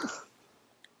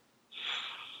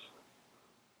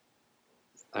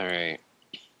 All right.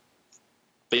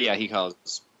 But yeah, he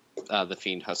calls the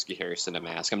Fiend Husky Harrison a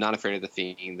mask. I'm not afraid of the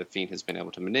Fiend. The Fiend has been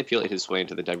able to manipulate his way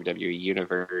into the WWE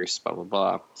universe. Blah blah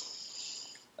blah.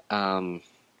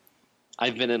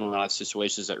 I've been in a lot of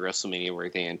situations at WrestleMania where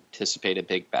they anticipate a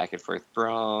big back and forth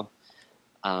brawl.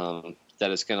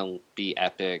 That is going to be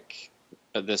epic,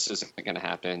 but this isn't going to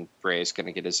happen. Bray's going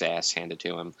to get his ass handed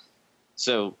to him.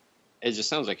 So it just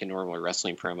sounds like a normal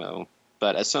wrestling promo.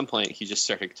 But at some point, he just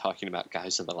started talking about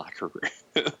guys in the locker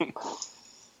room.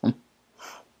 All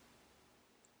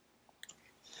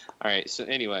right. So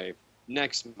anyway,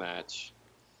 next match.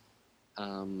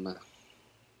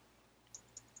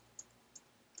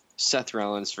 Seth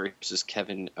Rollins versus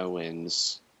Kevin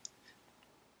Owens.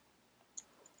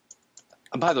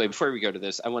 By the way, before we go to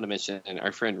this, I want to mention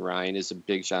our friend Ryan is a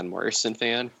big John Morrison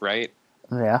fan, right?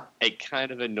 Yeah. It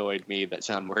kind of annoyed me that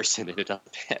John Morrison ended up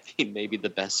having maybe the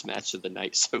best match of the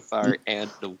night so far and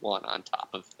the one on top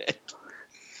of it.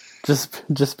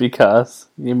 Just because,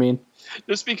 you mean?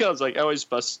 Just because, like, I always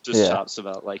bust his chops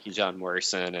about liking John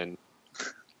Morrison, and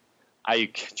I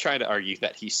try to argue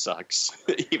that he sucks,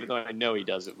 even though I know he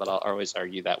doesn't, but I'll always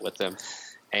argue that with him.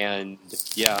 And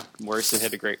yeah, Morrison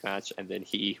had a great match, and then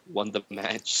he won the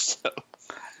match. So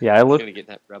yeah, I'm gonna get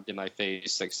that rubbed in my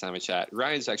face next time I chat.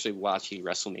 Ryan's actually watching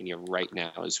WrestleMania right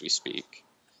now as we speak,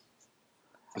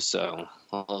 so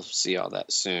I'll see all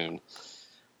that soon.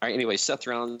 All right. Anyway, Seth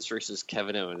Rollins versus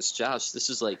Kevin Owens. Josh, this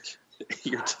is like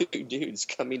your two dudes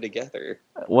coming together.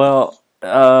 Well,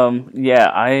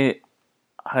 yeah, I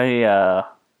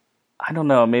don't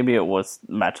know. Maybe it was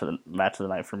match of the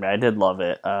night for me. I did love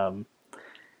it.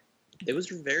 It was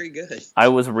very good. I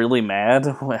was really mad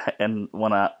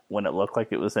when it looked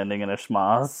like it was ending in a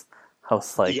schmoz. I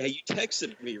was like, yeah, you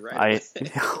texted me right.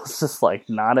 I was just like,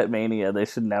 not at Mania. They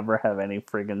should never have any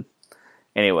friggin'.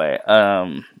 Anyway,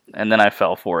 and then I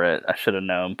fell for it. I should have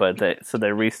known, but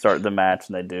they restart the match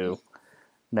and they do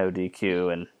no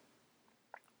DQ, and it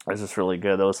was just really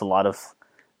good. There was a lot of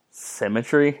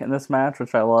symmetry in this match,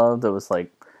 which I loved. There was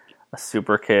like a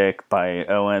super kick by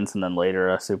Owens, and then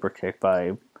later a super kick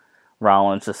by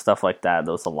Rollins, just stuff like that.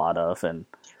 There was a lot of, and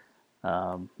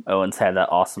Owens had that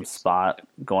awesome spot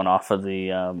going off of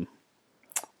the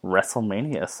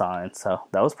WrestleMania sign, so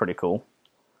that was pretty cool.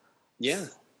 Yeah.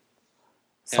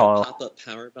 Saw pop-up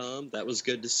powerbomb. That was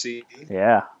good to see.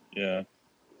 Yeah. Yeah.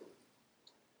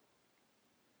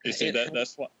 You see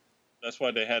that's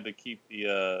why they had to keep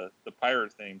the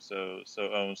pirate theme so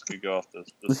Owens could go off the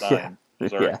sign. Yeah. It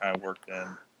was already kind of worked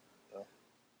in.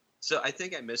 So I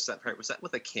think I missed that part. Was that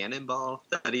with a cannonball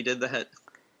that he did the hit?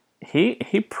 He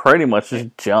pretty much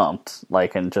just jumped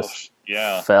and just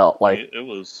felt like it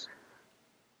was.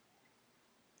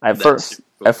 At first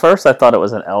I thought it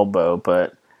was an elbow,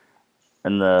 but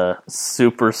in the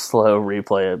super slow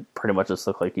replay, it pretty much just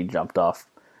looked like he jumped off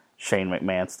Shane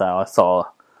McMahon style. I saw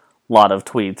a lot of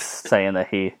tweets saying that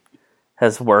he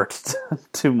has worked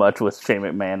too much with Shane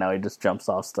McMahon. Now he just jumps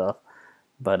off stuff,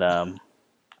 but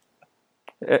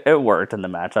it worked in the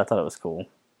match. I thought it was cool.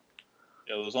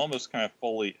 Yeah, it was almost kind of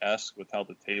Foley-esque with how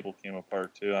the table came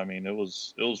apart too. I mean, it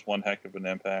was one heck of an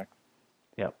impact.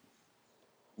 Yep.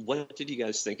 What did you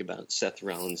guys think about Seth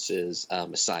Rollins'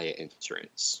 Messiah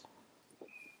entrance?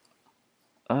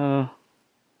 It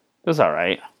was all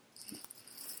right.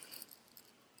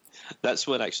 That's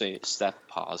what actually Steph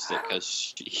paused it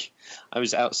because I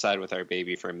was outside with our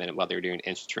baby for a minute while they were doing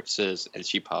entrances, and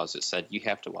she paused it, said, "You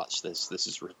have to watch this. This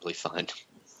is really fun."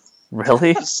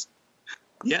 Really?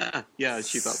 Yeah.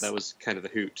 She thought that was kind of a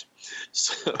hoot.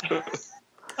 So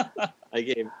I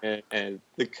gave and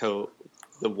the coat,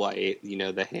 the white,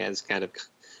 the hands kind of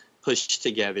pushed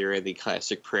together in the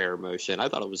classic prayer motion. I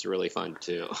thought it was really fun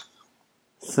too.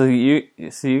 So you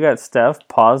got Steph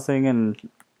pausing and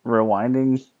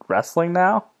rewinding wrestling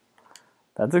now?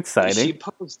 That's exciting. She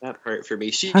paused that part for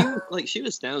me. She she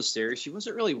was downstairs. She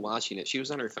wasn't really watching it. She was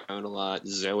on her phone a lot.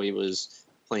 Zoe was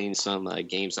playing some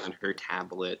games on her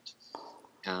tablet.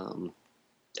 And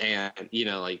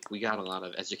we got a lot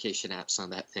of education apps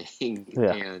on that thing.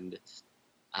 Yeah. And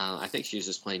I think she was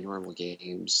just playing normal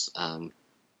games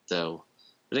though.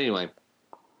 But anyway,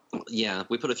 yeah,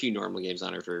 we put a few normal games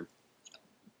on her for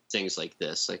things like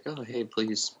this, like, oh, hey,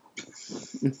 please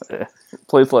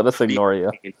let us ignore you.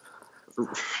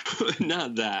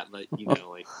 Not that, but I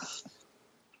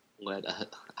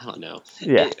don't know.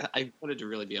 Yeah, I wanted to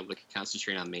really be able to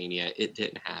concentrate on Mania. It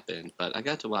didn't happen, but I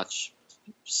got to watch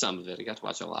some of it. I got to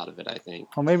watch a lot of it, I think.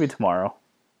 Well, maybe tomorrow.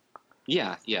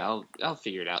 Yeah, I'll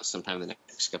figure it out sometime in the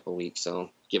next couple of weeks. I'll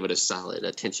give it a solid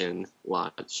attention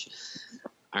watch.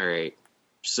 All right,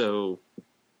 so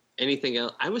anything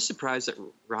else? I was surprised that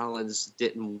Rollins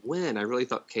didn't win. I really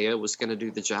thought KO was going to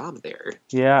do the job there.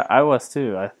 Yeah, I was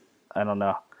too. I don't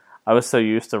know. I was so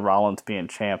used to Rollins being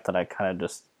champ that I kind of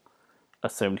just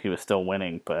assumed he was still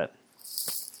winning, but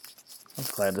I'm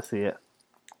glad to see it.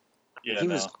 Yeah, He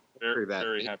no, was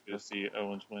very happy to see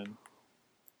Owens win.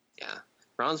 Yeah.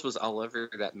 Rollins was all over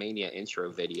that Mania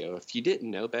intro video. If you didn't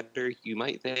know better, you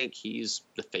might think he's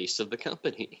the face of the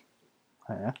company.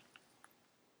 Yeah.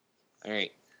 All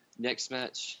right. Next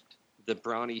match, the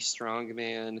Brawny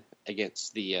Strongman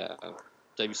against the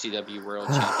WCW World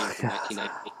Champion from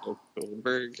 1998,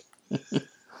 Goldberg.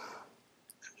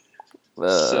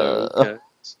 So,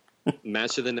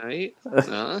 match of the night?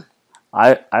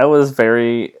 I was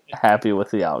very happy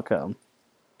with the outcome.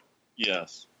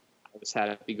 Yes. I was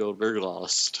happy Goldberg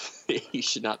lost. He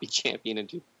should not be champion in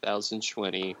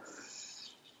 2020.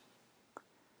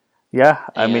 Yeah,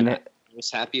 I mean, I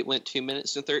was happy it went 2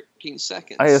 minutes and 13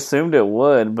 seconds. I assumed it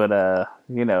would, but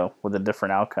with a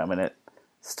different outcome, and it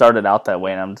started out that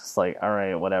way, and I'm just like, all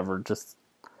right, whatever. Just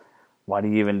why do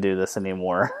you even do this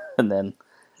anymore? And then,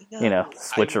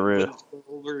 switcheroo.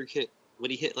 When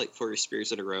he hit like 4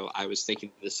 spears in a row, I was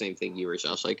thinking the same thing you were,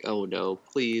 Josh. Like, oh no,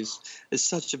 please, it's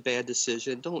such a bad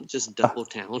decision. Don't just double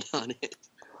down on it.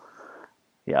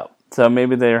 Yeah, so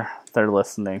maybe they're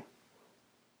listening.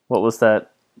 What was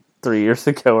that? 3 years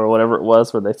ago or whatever it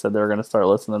was, where they said they were going to start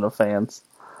listening to fans.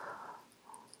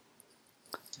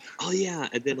 Oh yeah,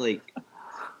 and then like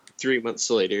 3 months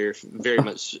later, very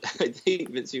much, I think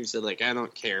Vince Young said like, I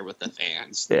don't care what the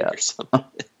fans think or something.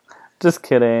 Just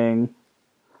kidding.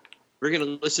 We're going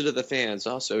to listen to the fans.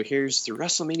 Also, here's the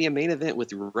WrestleMania main event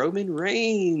with Roman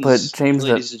Reigns. But James,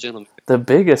 ladies and gentlemen, the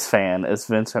biggest fan is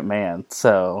Vince McMahon,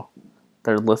 so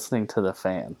they're listening to the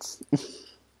fans.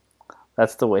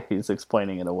 That's the way he's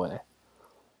explaining it away.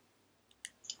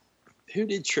 Who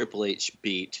did Triple H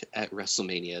beat at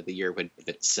WrestleMania the year when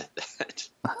Vince said that?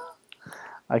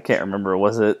 I can't remember.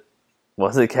 Was it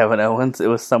Kevin Owens? It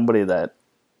was somebody that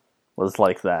was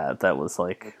like that. That was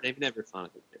like... They've never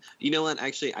fought it. You know what?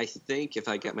 Actually, I think, if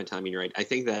I got my timing right, I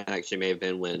think that actually may have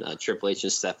been when Triple H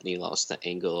and Stephanie lost to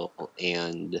Angle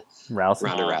and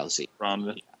Ronda Rousey.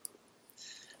 Ronda.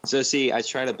 So, see, I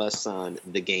try to bust on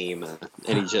the game,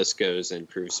 and he just goes and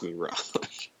proves me wrong.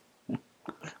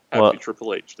 Happy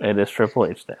Triple H Day. It is Triple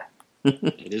H Day.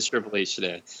 It is Triple H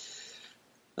Day.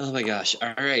 Oh, my gosh.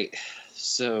 All right.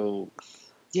 So,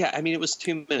 yeah, I mean, it was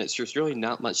 2 minutes. There's really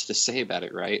not much to say about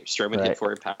it, right? Strowman hit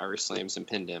 4 power slams and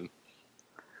pinned him.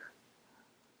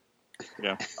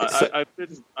 Yeah,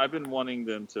 I've been wanting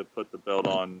them to put the belt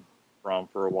on Braun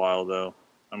for a while, though.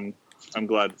 I'm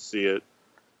glad to see it.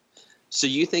 So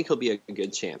you think he'll be a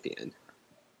good champion?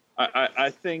 I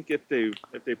think if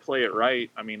they play it right,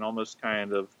 I mean, almost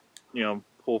kind of,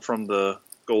 pull from the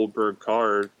Goldberg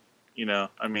card,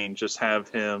 I mean, just have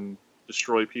him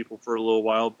destroy people for a little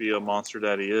while, be a monster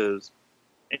that he is,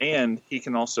 and he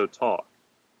can also talk.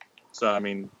 So I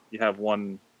mean, you have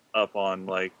one up on,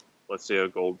 like, let's say a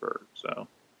Goldberg. So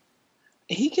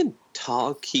he can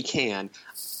talk, he can,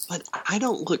 but I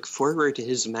don't look forward to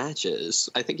his matches.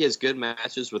 I think he has good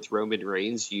matches with Roman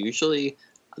Reigns usually.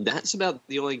 That's about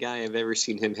the only guy I've ever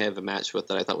seen him have a match with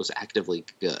that I thought was actively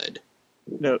good.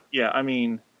 No, yeah, I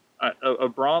mean, a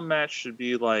Braun match should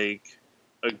be like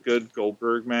a good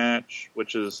Goldberg match,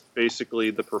 which is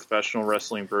basically the professional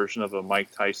wrestling version of a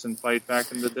Mike Tyson fight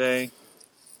back in the day.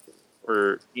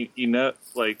 Where,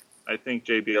 like, I think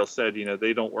JBL said,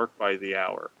 they don't work by the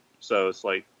hour. So it's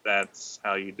like, that's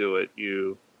how you do it.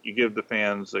 You give the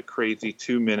fans a crazy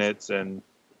 2 minutes and,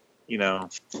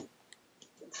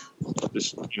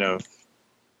 just,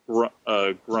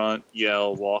 grunt,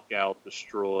 yell, walk out,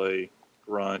 destroy,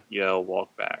 grunt, yell,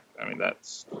 walk back. I mean,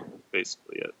 that's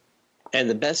basically it. And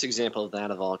the best example of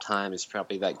that of all time is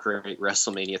probably that great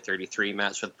WrestleMania 33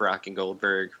 match with Brock and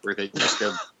Goldberg, where they just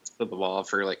go to the wall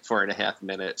for like 4.5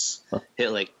 minutes,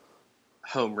 hit like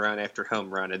home run after home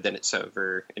run, and then it's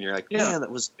over. And you're like, yeah,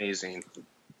 that was amazing.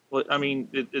 Well, I mean,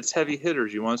 it's heavy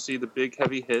hitters. You want to see the big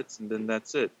heavy hits, and then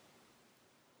that's it.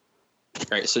 All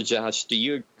right, so Josh, do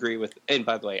you agree with... And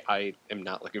by the way, I am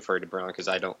not looking forward to Braun because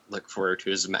I don't look forward to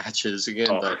his matches again.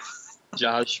 Oh. But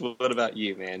Josh, what about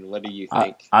you, man? What do you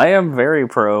think? I am very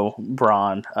pro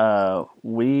Braun.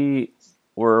 We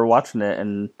were watching it,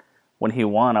 and when he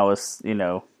won, I was,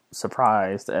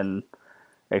 surprised and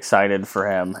excited for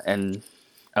him. And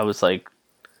I was like,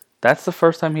 that's the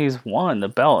first time he's won the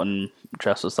belt. And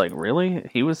Jess was like, really?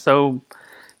 He was so...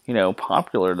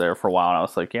 popular there for a while. And I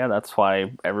was like, yeah, that's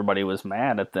why everybody was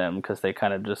mad at them, because they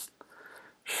kind of just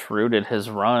shrewded his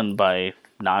run by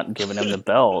not giving him the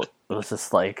belt. It was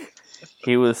just like,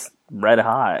 he was red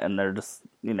hot, and they're just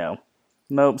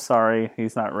nope, sorry,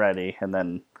 he's not ready. And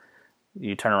then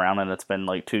you turn around and it's been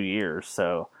like 2 years.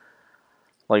 So,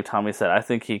 like Tommy said, I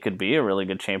think he could be a really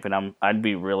good champion. I'd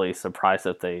be really surprised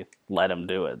if they let him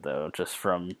do it, though, just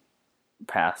from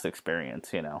past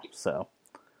experience, So,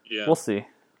 Yeah. we'll see.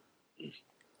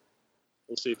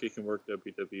 We'll see if he can work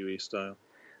WWE style.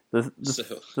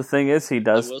 The thing is, he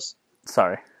does...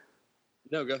 Sorry.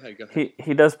 No, go ahead.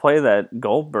 He does play that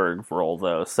Goldberg role,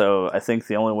 though, so I think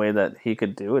the only way that he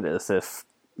could do it is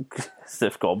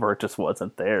if Goldberg just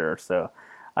wasn't there. So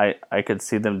I could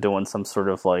see them doing some sort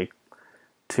of like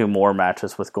 2 more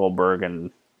matches with Goldberg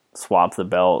and swap the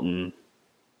belt and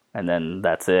then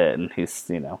that's it. And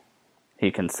he's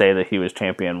he can say that he was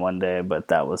champion one day, but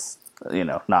that was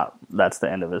that's the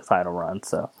end of his title run.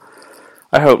 So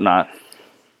I hope not.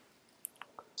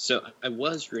 So I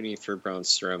was rooting for Braun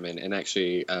Strowman, and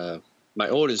actually, my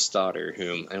oldest daughter,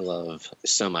 whom I love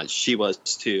so much, she was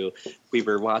too. We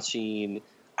were watching,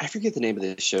 I forget the name of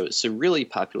the show. It's a really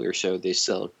popular show. They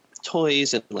sell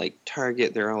toys and like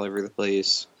Target. They're all over the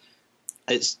place.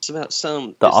 It's about it's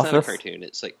Office? not a cartoon.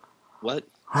 It's like, what?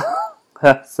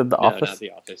 Said The Office? No, not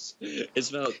The Office. It's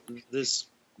about this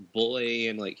boy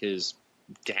and like his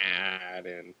dad,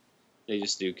 and they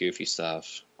just do goofy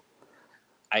stuff.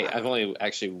 I've only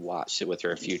actually watched it with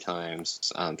her a few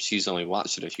times. She's only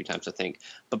watched it a few times, I think.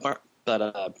 But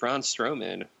Braun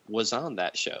Strowman was on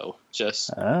that show just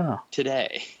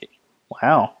today.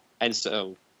 Wow. And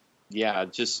so, yeah,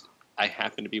 I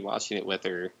happened to be watching it with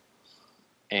her.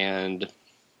 And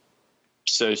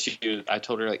so I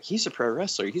told her, like, he's a pro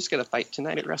wrestler. He's going to fight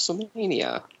tonight at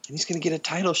WrestleMania. And he's going to get a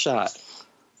title shot.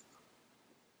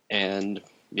 And,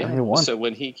 yeah, so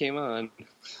when he came on...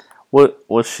 What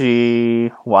was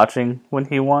she watching when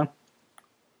he won?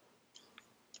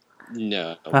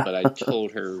 No, but I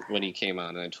told her when he came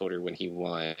on, and I told her when he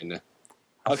won.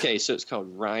 Okay, so it's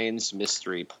called Ryan's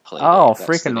Mystery Play. Oh,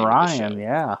 freaking Ryan!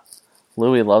 Yeah,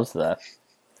 Louis loves that.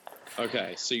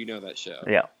 Okay, so you know that show.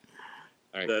 Yeah.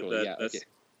 All right, cool.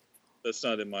 That's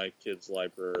not in my kids'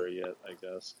 library yet, I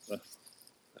guess.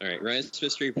 All right, Ryan's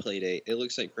Mystery Playdate. It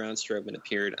looks like Braun Strowman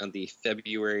appeared on the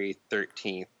February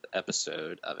 13th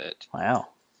episode of it. Wow.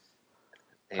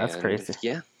 That's crazy.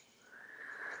 Yeah.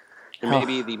 Or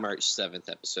maybe the March 7th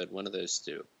episode, one of those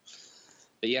two.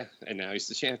 But yeah, and now he's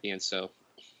the champion, so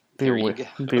there you go.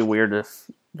 It'd be weird if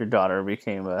your daughter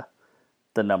became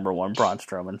the number 1 Braun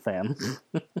Strowman fan.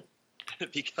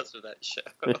 Because of that show.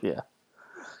 Yeah.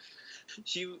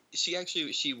 She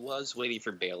was waiting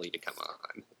for Bailey to come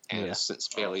on. And since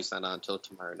Bailey's not on until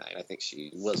tomorrow night, I think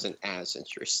she wasn't as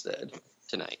interested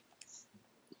tonight.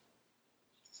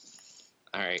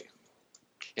 All right,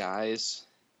 guys,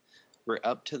 we're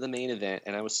up to the main event,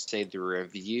 and I would say the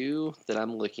review that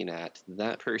I'm looking at,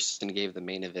 that person gave the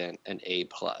main event an A+.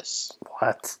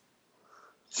 What?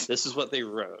 This is what they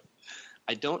wrote.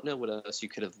 I don't know what else you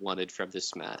could have wanted from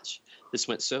this match. This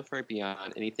went so far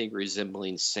beyond anything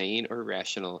resembling sane or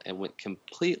rational and went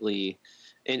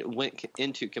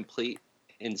into complete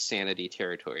insanity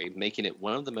territory, making it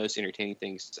one of the most entertaining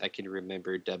things I can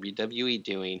remember WWE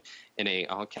doing in a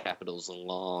all capitals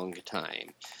long time.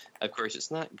 Of course, it's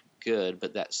not good,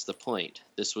 but that's the point.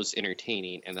 This was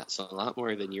entertaining, and that's a lot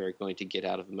more than you are going to get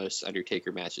out of most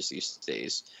Undertaker matches these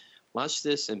days. Watch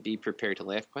this and be prepared to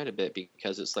laugh quite a bit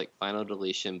because it's like Final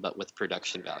Deletion, but with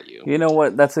production value. You know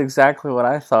what? That's exactly what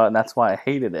I thought, and that's why I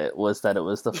hated it, was that it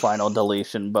was the Final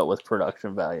Deletion, but with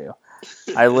production value.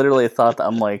 I literally thought that,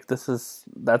 I'm like,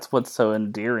 that's what's so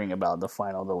endearing about the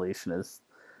Final Deletion is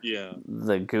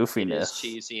the goofiness. It's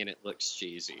cheesy and it looks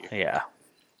cheesy. Yeah.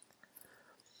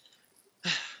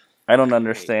 I don't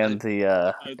understand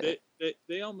They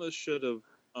almost should have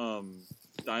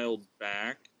dialed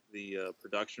back the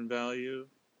production value,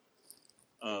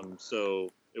 so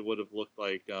it would have looked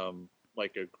like a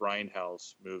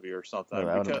Grindhouse movie or something.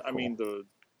 Oh, because cool. I mean, the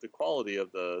quality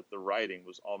of the writing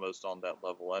was almost on that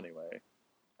level anyway,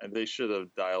 and they should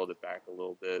have dialed it back a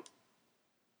little bit.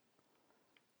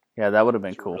 Yeah, that would have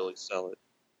been to cool. Really sell it.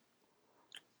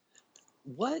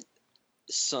 What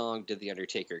song did the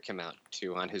Undertaker come out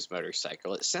to on his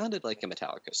motorcycle? It sounded like a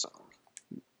Metallica song.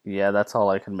 Yeah, that's all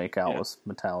I could make out was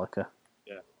Metallica.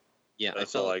 Yeah,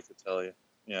 that's all I could tell you.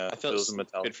 Yeah, I felt it was a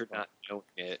Metallica good for not knowing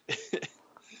it.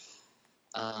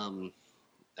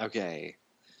 Okay,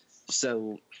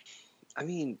 so I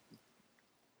mean,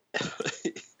 do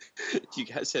you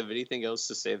guys have anything else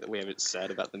to say that we haven't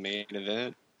said about the main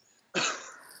event?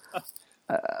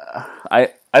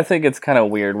 I think it's kind of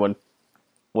weird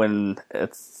when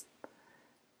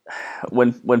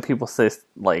people say,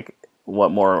 like, what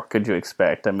more could you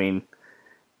expect? I mean,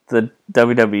 the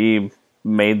WWE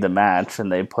made the match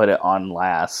and they put it on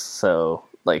last, so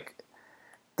like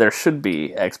there should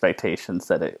be expectations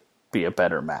that it be a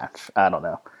better match. I don't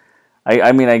know.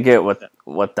 I mean, I get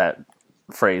what that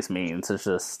phrase means. It's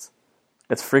just,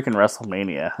 it's freaking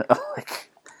WrestleMania.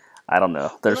 Like, I don't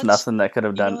know. There's nothing that could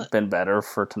have been better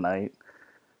for tonight.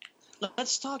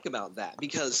 Let's talk about that,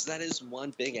 because that is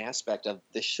one big aspect of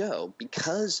the show.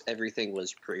 Because everything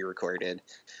was pre-recorded,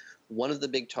 one of the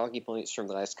big talking points from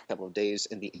the last couple of days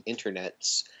in the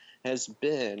internets has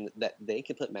been that they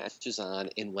can put matches on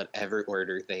in whatever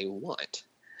order they want.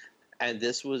 And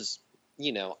this was,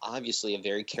 obviously a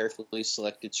very carefully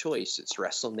selected choice. It's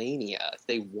WrestleMania.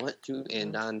 They want to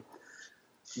end on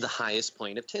the highest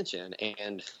point of tension.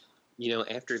 And,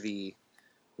 after the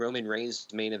Roman Reigns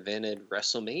main evented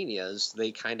WrestleManias,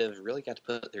 they kind of really got to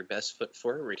put their best foot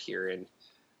forward here and,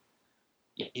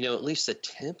 at least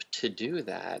attempt to do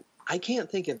that. I can't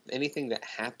think of anything that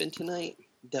happened tonight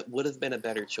that would have been a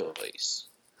better choice.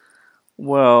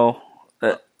 Well,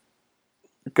 go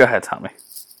ahead, Tommy.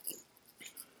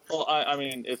 Well, I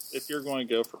mean, if you're going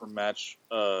to go for a match,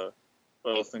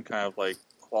 both in kind of like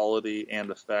quality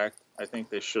and effect, I think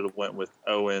they should have went with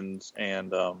Owens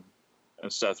and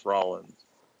Seth Rollins.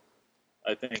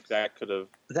 I think that could have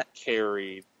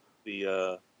carried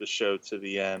the show to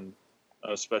the end,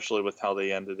 especially with how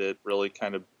they ended it. Really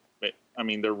kind of, I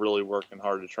mean, they're really working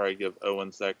hard to try to give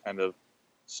Owens that kind of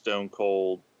stone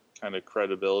cold kind of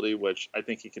credibility, which I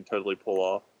think he can totally pull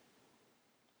off.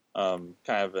 Kind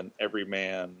of an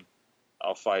everyman,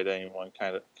 I'll fight anyone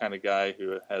kind of guy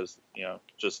who has,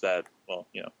 just that,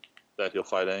 that he'll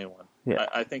fight anyone. Yeah.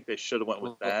 I think they should have went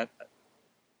with that.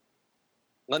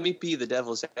 Let me be the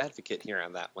devil's advocate here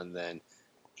on that one then.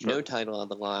 Sure. No title on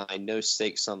the line, no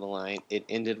stakes on the line. It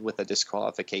ended with a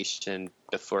disqualification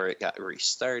before it got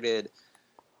restarted.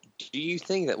 Do you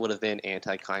think that would have been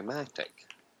anticlimactic?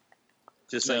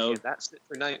 Just no. Like, that's it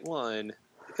for night one,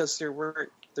 because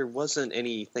there wasn't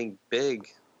anything big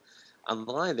on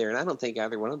the line there, and I don't think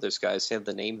either one of those guys have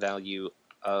the name value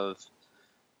of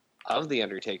The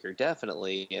Undertaker,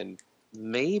 definitely, and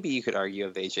maybe you could argue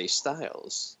of AJ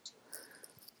Styles.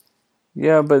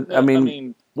 Yeah, but I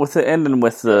mean, with the ending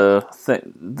with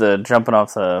the jumping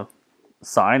off the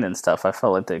sign and stuff, I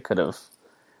felt like they could have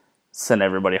sent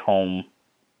everybody home,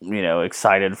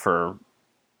 excited for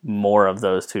more of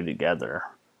those two together,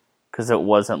 because it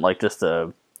wasn't like just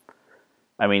a.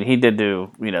 I mean, he did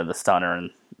do the stunner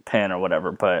and pin or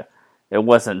whatever, but it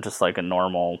wasn't just like a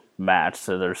normal match.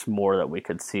 So there's more that we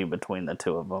could see between the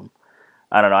two of them.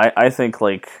 I don't know. I think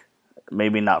like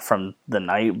maybe not from the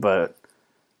night, but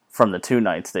from the two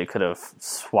nights, they could have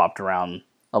swapped around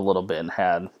a little bit and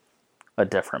had a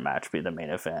different match be the main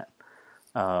event.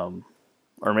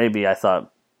 Or maybe I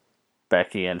thought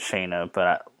Becky and Shayna,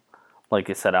 but like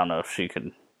you said, I don't know if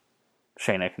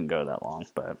Shayna can go that long,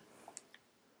 but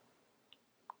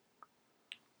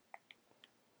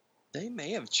they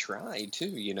may have tried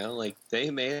too, like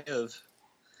they may have.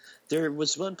 There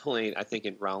was one point, I think,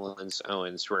 in Rollins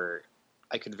Owens where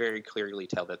I could very clearly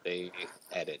tell that they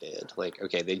edited. Like,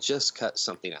 okay, they just cut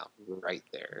something out right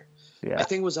there. Yeah. I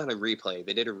think it was on a replay.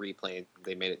 They did a replay and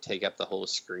they made it take up the whole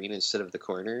screen instead of the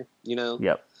corner,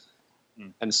 Yep.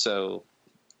 And so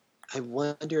I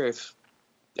wonder if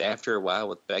after a while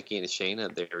with Becky and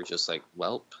Shayna, they were just like,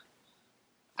 well,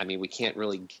 I mean, we can't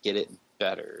really get it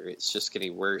better. It's just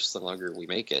getting worse the longer we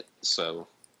make it. So,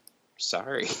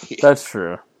 sorry. That's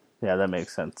true. Yeah, that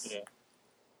makes sense. Yeah.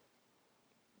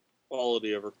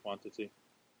 Quality over quantity.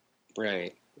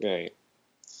 Right.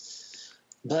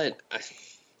 But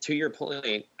to your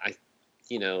point,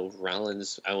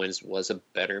 Rollins Owens was a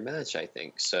better match, I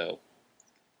think. So,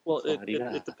 well,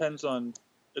 it depends on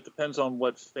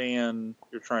what fan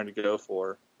you're trying to go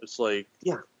for. It's like,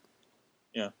 yeah.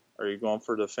 Are you going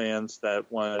for the fans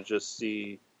that want to just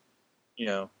see,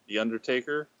 The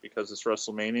Undertaker because it's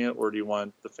WrestleMania, or do you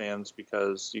want the fans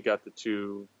because you got the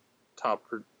two top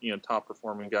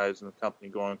performing guys in the company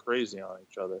going crazy on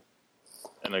each other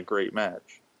in a great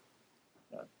match?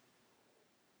 Yeah.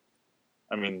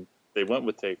 I mean, they went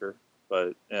with Taker,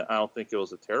 but I don't think it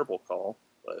was a terrible call,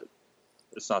 but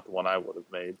it's not the one I would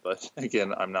have made. But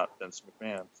again, I'm not Vince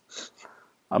McMahon.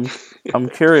 I'm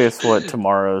curious what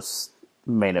tomorrow's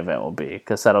main event will be,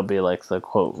 because that'll be like the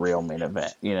quote real main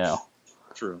event,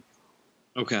 True.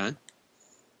 Okay.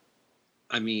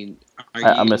 I mean,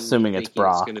 I'm assuming it's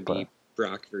Brock. It's going to be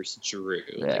Brock versus Drew.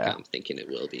 Yeah. Like I'm thinking it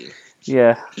will be.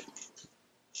 Yeah.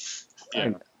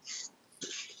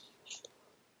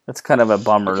 It's kind of a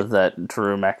bummer that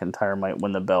Drew McIntyre might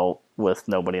win the belt with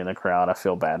nobody in the crowd. I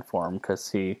feel bad for him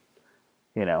because he,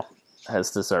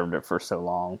 has deserved it for so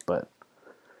long. But,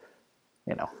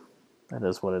 That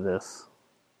is what it is.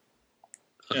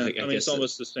 Yeah, I mean, it's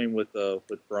almost the same with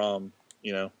Braum.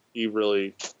 You know, he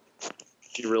really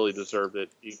deserved it.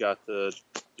 He got to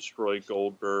destroy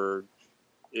Goldberg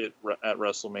at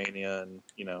WrestleMania, and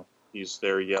you know, he's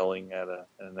there yelling at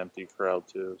an empty crowd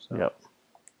too. So. Yep.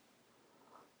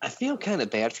 I feel kind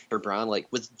of bad for Braun. Like,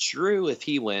 with Drew, if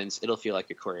he wins, it'll feel like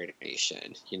a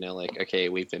coronation. You know, like, okay,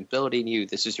 we've been building you.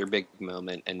 This is your big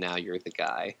moment, and now you're the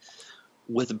guy.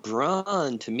 With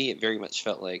Braun, to me, it very much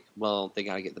felt like, well, they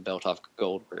got to get the belt off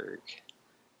Goldberg.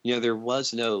 You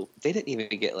know, they didn't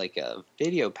even get, like, a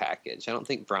video package. I don't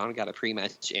think Braun got a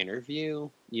pre-match interview,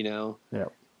 you know?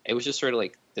 Yep. It was just sort of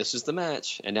like, this is the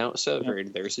match, and now it's over,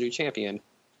 and there's a new champion.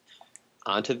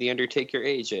 On to The Undertaker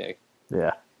AJ.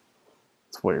 Yeah.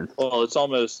 It's weird. Well,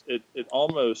 it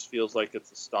almost feels like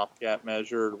it's a stopgap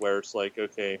measure where it's like,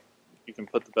 okay, you can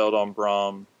put the belt on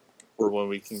Braun for when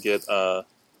we can get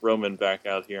Roman back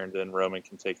out here, and then Roman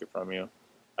can take it from you.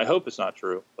 I hope it's not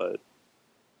true, but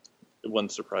it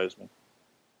wouldn't surprise me.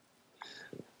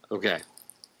 Okay.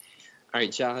 All right,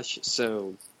 Josh.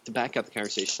 So to back up the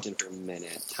conversation for a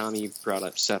minute, Tommy brought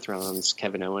up Seth Rollins,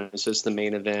 Kevin Owens as the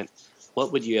main event.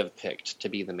 What would you have picked to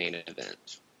be the main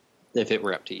event if it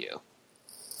were up to you?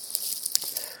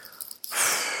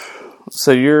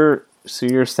 So you're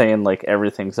saying like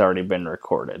everything's already been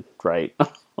recorded, right?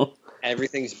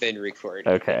 Everything's been recorded.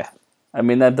 Okay. I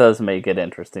mean, that does make it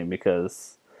interesting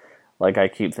because, like, I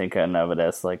keep thinking of it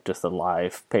as like just a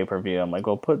live pay-per-view. I'm like,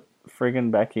 well, put friggin'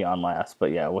 Becky on last.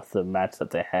 But yeah, with the match that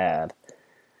they had,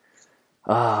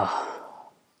 I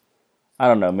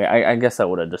don't know. I guess I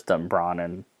would have just done Braun,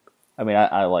 and I mean,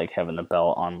 I like having the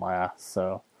belt on last,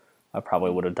 so I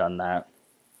probably would have done that.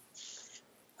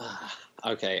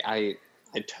 Okay, I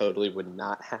totally would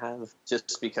not have,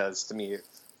 just because to me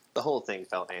the whole thing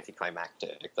felt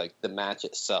anticlimactic. Like, the match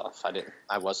itself,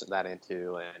 I wasn't that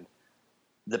into, and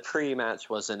the pre-match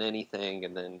wasn't anything,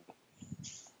 and then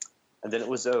it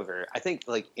was over. I think,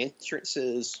 like,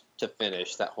 entrances to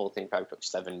finish, that whole thing probably took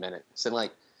 7 minutes. And,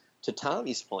 like, to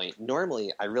Tommy's point,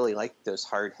 normally I really like those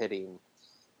hard-hitting,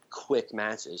 quick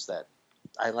matches. That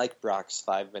I like Brock's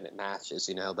 5-minute matches,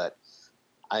 you know, but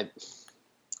I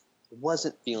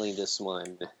wasn't feeling this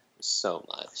one so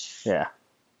much. Yeah.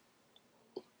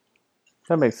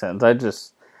 That makes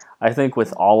sense. I think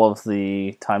with all of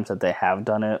the times that they have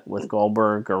done it with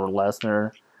Goldberg or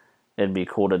Lesnar, it'd be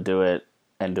cool to do it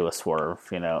and do a swerve,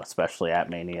 you know, especially at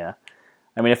Mania.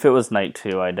 I mean, if it was night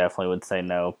 2, I definitely would say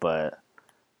no, but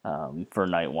for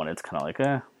night 1, it's kind of like,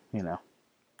 you know.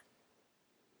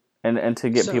 And to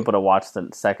get people to watch the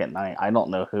second night, I don't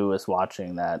know who is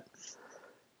watching that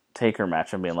Taker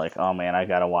match and being like, oh man, I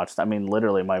gotta watch that. I mean,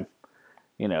 literally, my,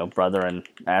 you know, brother and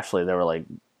Ashley, they were like,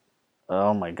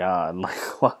 oh my god,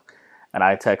 like, what? And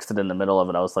I texted in the middle of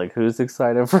it. I was like, who's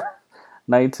excited for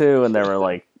night 2? And they were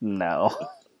like, no.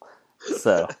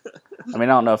 So, I mean,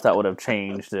 I don't know if that would have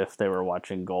changed if they were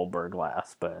watching Goldberg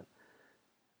last, but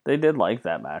they did like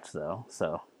that match though.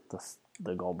 So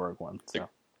the Goldberg one. So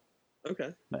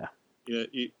Okay. Yeah.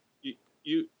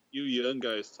 You young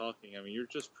guys talking. I mean, you're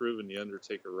just proving the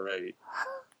Undertaker right.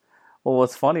 Well,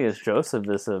 what's funny is Joseph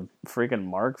is a freaking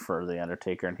mark for the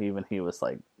Undertaker, and he was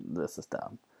like, "This is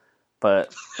dumb,"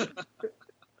 but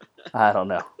I don't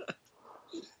know.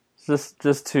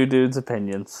 Just two dudes'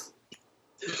 opinions.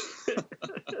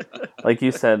 Like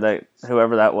you said, that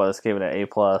whoever that was gave it an A+.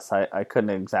 I couldn't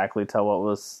exactly tell what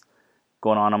was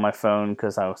going on my phone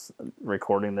because I was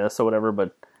recording this or whatever,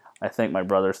 but I think my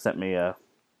brother sent me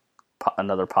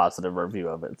another positive review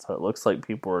of it, so it looks like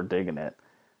people were digging it.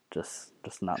 Just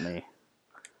not me.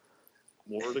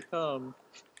 More to come.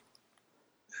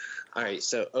 All right,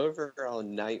 so overall,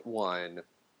 night 1,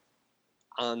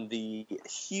 on the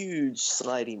huge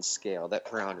sliding scale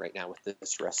that we're on right now with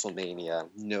this WrestleMania,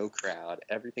 no crowd,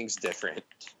 everything's different.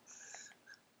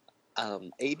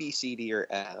 A, B, C, D, or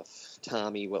F.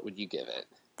 Tommy, what would you give it?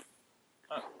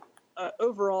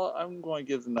 Overall, I'm going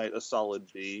to give the night a solid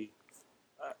B.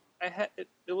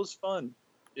 It was fun.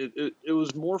 It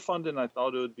was more fun than I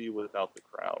thought it would be without the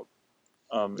crowd.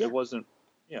 Yeah. It wasn't.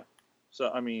 Yeah. So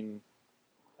I mean,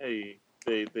 hey,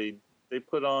 they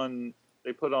put on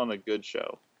a good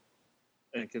show,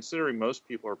 and considering most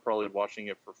people are probably watching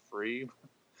it for free,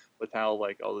 with how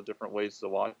like all the different ways to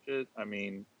watch it, I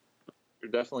mean,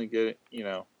 you're definitely getting. You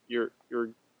know,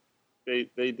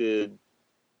 they did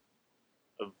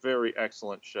a very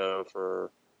excellent show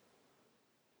for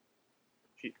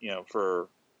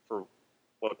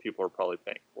what people are probably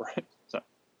paying for it. So.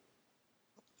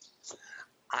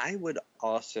 I would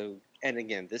also, and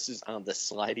again, this is on the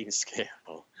sliding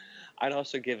scale, I'd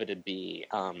also give it a B.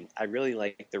 I really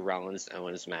like the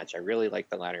Rollins-Owens match. I really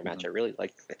like the ladder match. I really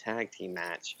like the tag team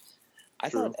match. I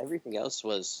thought everything else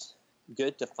was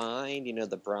good to find. You know,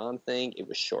 the Braun thing, it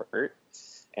was short,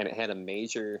 and it had a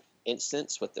major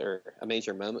instance with a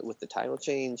major moment with the title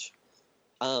change.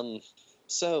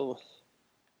 So,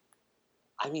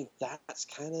 I mean, that's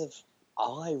kind of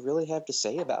all I really have to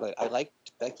say about it. I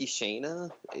liked Becky Shayna.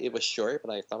 It was short,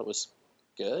 but I thought it was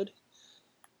good.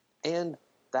 And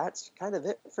that's kind of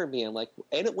it for me. I'm like,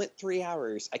 and it went 3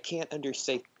 hours. I can't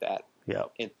understate that. Yeah.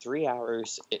 In 3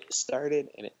 hours, it started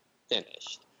and it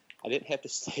finished. I didn't have to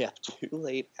stay up too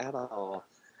late at all.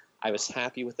 I was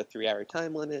happy with the 3-hour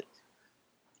time limit.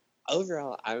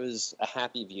 Overall, I was a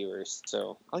happy viewer,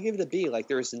 so I'll give it a B. Like,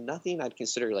 there was nothing I'd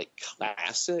consider, like,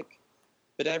 classic,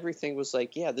 but everything was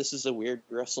like, yeah, this is a weird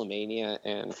WrestleMania,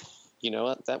 and you know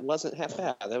what? That wasn't half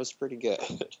bad. That was pretty good.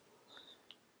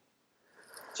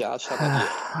 Josh, how about you?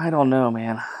 I don't know,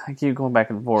 man. I keep going back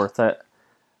and forth.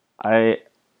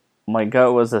 My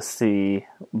gut was a C,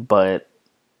 but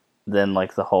then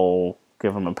like the whole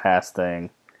give them a pass thing.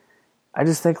 I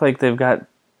just think like they've got.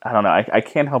 I don't know. I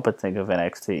can't help but think of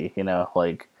NXT. You know,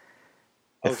 like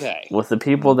Okay, with the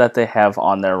people that they have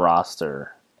on their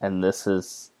roster, and this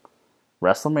is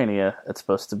WrestleMania. It's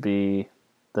supposed to be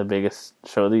the biggest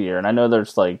show of the year, and I know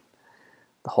there's like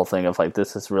the whole thing of like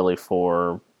this is really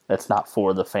for. It's not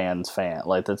for the fan.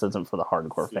 Like, this isn't for the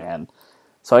hardcore fan.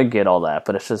 So I get all that.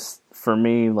 But it's just, for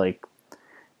me, like,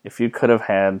 if you could have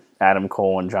had Adam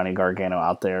Cole and Johnny Gargano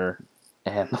out there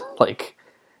and, like,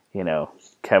 you know,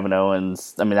 Kevin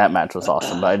Owens. I mean, that match was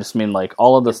awesome. But I just mean, like,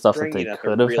 all of the stuff that they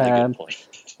could have had.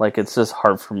 Like, it's just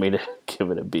hard for me to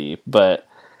give it a B. But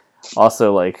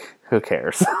also, like, who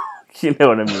cares? You know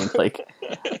what I mean? Like,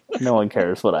 no one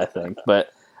cares what I think.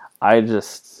 But I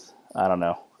don't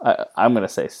know. I'm going to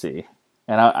say C.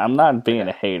 And I'm not being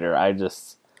a hater. I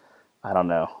don't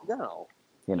know. No.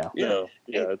 You know.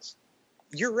 Yeah,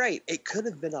 You're right. It could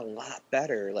have been a lot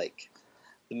better. Like,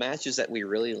 the matches that we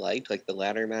really liked, like the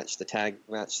ladder match, the tag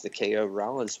match, the KO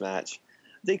Rollins match,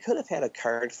 they could have had a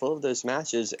card full of those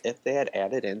matches if they had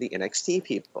added in the NXT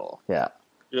people. Yeah.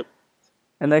 Yep.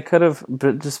 And they could have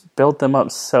just built them up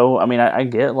so... I mean, I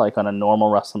get, like, on a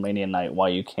normal WrestleMania night why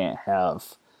you can't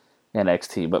have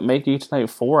NXT, but make each night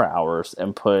 4 hours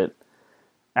and put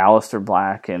Aleister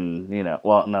Black and, you know,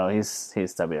 well, no, he's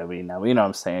WWE now. You know what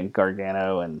I'm saying?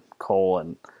 Gargano and Cole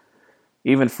and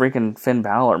even freaking Finn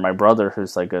Balor. My brother,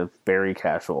 who's like a very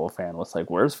casual fan, was like,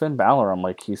 where's Finn Balor? I'm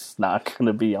like, he's not going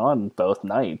to be on both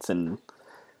nights, and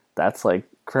that's like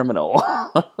criminal.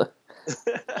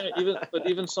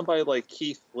 even somebody like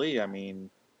Keith Lee, I mean,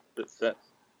 that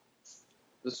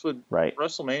this would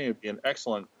WrestleMania would be an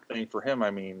excellent thing for him.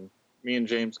 I mean, me and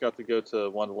James got to go to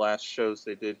one of the last shows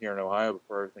they did here in Ohio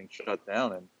before everything shut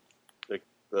down, and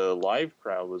the live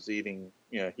crowd was eating.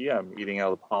 You know, he had him eating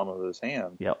out of the palm of his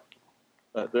hand. Yep.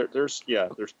 There's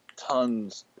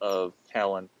tons of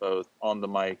talent both on the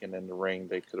mic and in the ring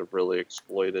they could have really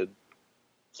exploited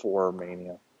for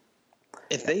Mania.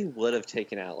 If they would have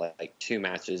taken out like 2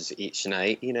 matches each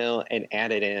night, you know, and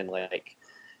added in like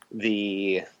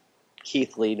the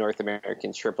Keith Lee North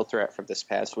American triple threat from this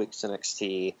past week's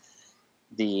NXT,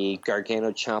 the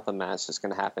Gargano Ciampa match that's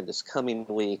going to happen this coming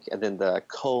week, and then the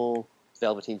Cole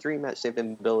Velveteen Dream match they've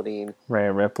been building.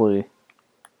 Rhea Ripley.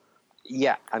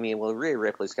 Yeah, I mean, well, Rhea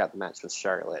Ripley's got the match with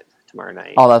Charlotte tomorrow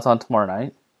night. Oh, that's on tomorrow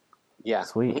night? Yeah.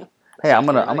 Sweet. Mm-hmm. Hey, I'm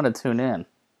gonna tune in.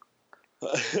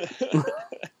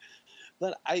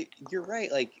 But you're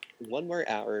right. Like, 1 more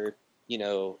hour, you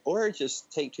know, or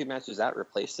just take 2 matches out,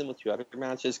 replace them with 2 other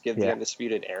matches, give the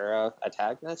Undisputed Era a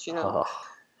tag match. You know,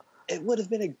 it would have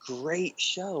been a great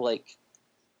show. Like,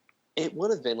 it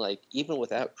would have been like, even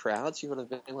without crowds, you would have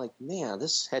been like, man,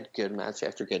 this had good match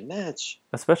after good match.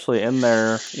 Especially in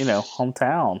their, you know,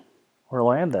 hometown,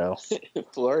 Orlando,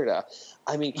 Florida.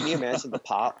 I mean, can you imagine the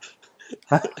pop?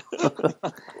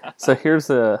 So here's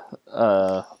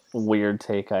a weird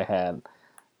take I had.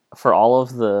 For all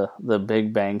of the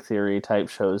Big Bang Theory type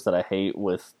shows that I hate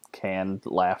with canned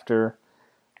laughter,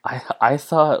 I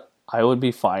thought I would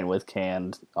be fine with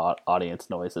canned audience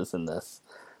noises in this.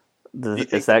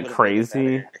 Is that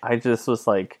crazy? I just was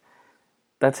like,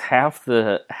 that's half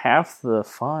the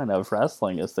fun of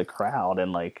wrestling is the crowd,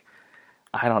 and like,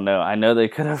 I don't know. I know they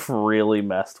could have really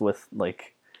messed with,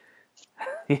 like,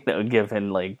 you know,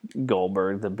 given like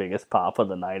Goldberg the biggest pop of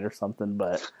the night or something,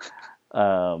 but I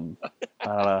don't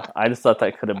know. I just thought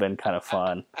that could have been kind of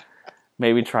fun.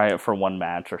 Maybe try it for 1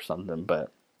 match or something, but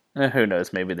who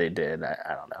knows? Maybe they did.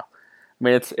 I don't know. I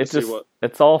mean,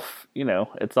 it's all, you know,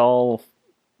 it's all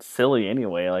silly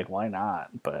anyway. Like, why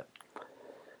not? But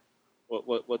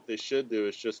what they should do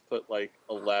is just put like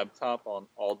a laptop on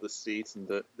all the seats, and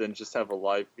then just have a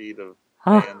live feed of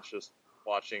fans just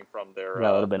watching from their.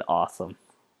 That would have been awesome.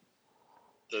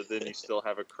 So then you still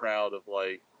have a crowd of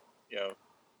like,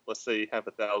 let's say you have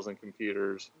 1,000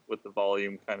 computers with the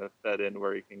volume kind of fed in,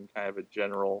 where you can kind of have a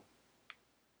general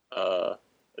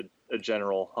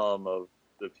hum of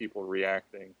the people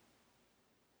reacting.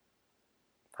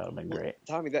 That would have been great.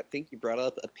 Tommy, that thing you brought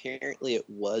up, apparently it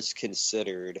was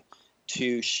considered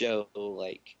to show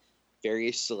like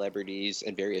various celebrities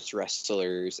and various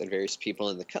wrestlers and various people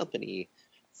in the company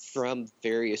from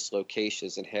various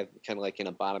locations, and have kind of like in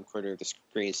a bottom corner of the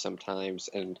screen sometimes,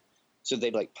 and so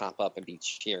they'd like pop up and be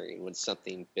cheering when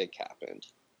something big happened.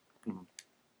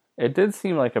 It did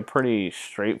seem like a pretty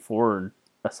straightforward,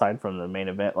 aside from the main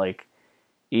event, like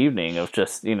evening of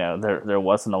just, there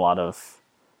wasn't a lot of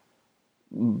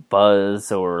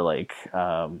buzz or like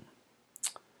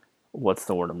what's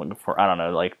the word I'm looking for? I don't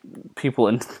know, like people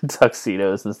in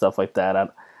tuxedos and stuff like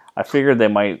that. I figured they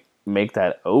might make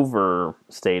that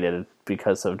overstated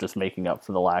because of just making up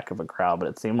for the lack of a crowd, but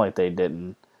it seemed like they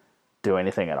didn't do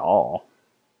anything at all.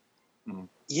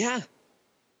 Yeah.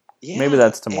 Maybe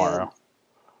that's tomorrow.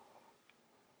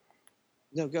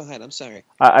 No, go ahead. I'm sorry.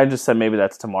 I just said maybe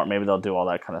that's tomorrow. Maybe they'll do all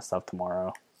that kind of stuff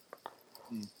tomorrow.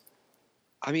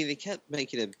 I mean, they kept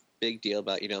making a big deal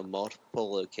about,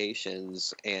 multiple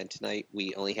locations, and tonight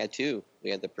we only had two.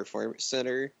 We had the Performance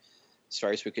Center, as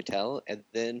far as we could tell, and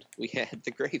then we had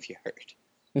the Graveyard.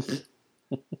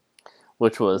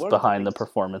 Which was behind the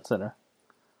Performance Center.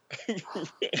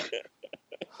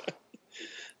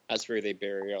 That's where they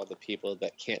bury all the people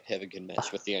that can't have a good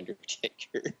match with The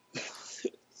Undertaker.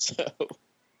 So,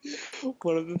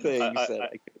 one of the things I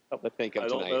couldn't help but think of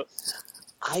tonight.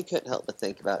 I couldn't help but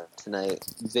think about tonight.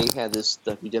 They had this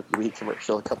WWE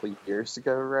commercial a couple years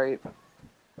ago, right?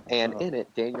 And in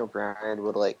it, Daniel Bryan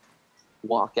would like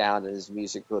walk out and his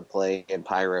music would play and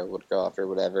pyro would go off or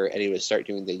whatever, and he would start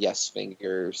doing the yes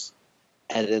fingers,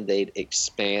 and then they'd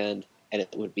expand and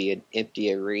it would be an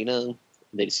empty arena.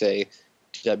 They'd say,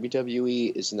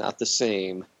 WWE is not the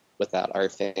same without our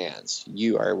fans.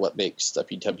 You are what makes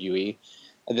WWE.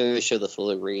 And then they show the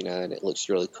full arena and it looks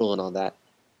really cool and all that.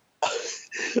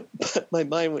 But my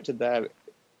mind went to that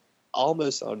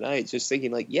almost all night, just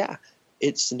thinking like, yeah,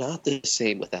 it's not the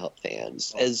same without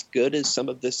fans. As good as some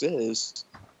of this is,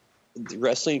 the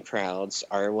wrestling crowds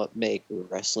are what make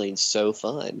wrestling so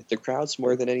fun. The crowds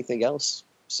more than anything else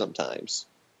sometimes.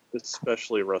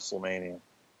 Especially WrestleMania.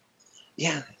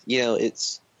 Yeah,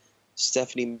 it's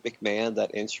Stephanie McMahon.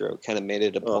 That intro kind of made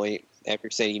it a point after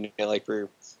saying, like, we're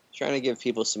trying to give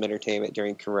people some entertainment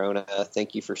during Corona.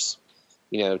 Thank you for,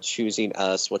 choosing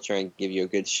us. We'll try and give you a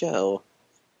good show.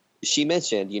 She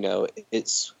mentioned,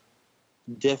 it's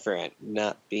different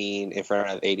not being in front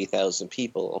of 80,000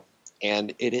 people.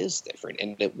 And it is different,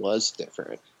 and it was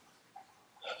different.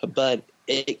 But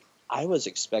I was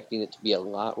expecting it to be a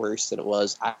lot worse than it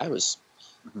was. I was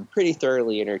pretty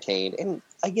thoroughly entertained. And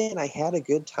again, I had a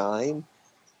good time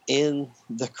in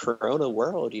the Corona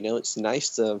world. It's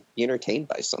nice to be entertained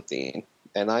by something.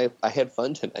 And I had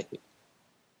fun tonight.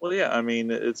 Well, yeah, I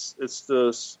mean, it's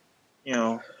this,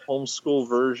 homeschool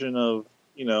version of,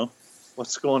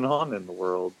 what's going on in the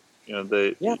world.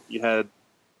 They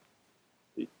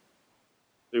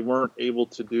weren't able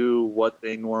to do what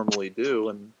they normally do,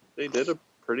 and they did a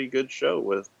pretty good show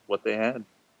with what they had.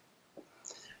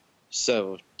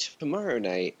 So, tomorrow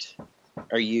night,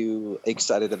 are you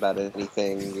excited about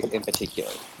anything in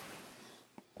particular?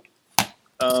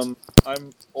 I'm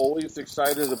always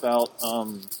excited about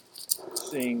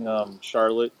seeing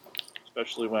Charlotte,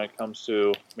 especially when it comes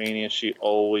to Mania. She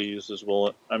always is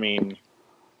willing. I mean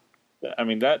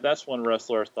that's one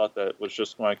wrestler I thought that was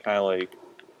just going to kind of like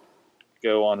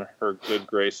go on her good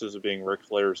graces of being Ric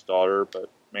Flair's daughter, but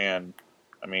man,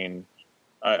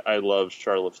 I love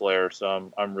Charlotte Flair,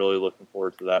 so I'm really looking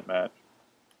forward to that match.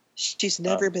 She's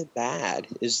never been bad,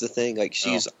 is the thing. Like,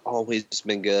 she's always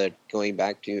been good, going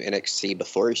back to NXT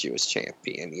before she was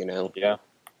champion, Yeah.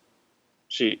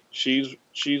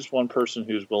 She's one person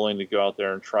who's willing to go out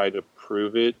there and try to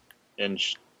prove it, and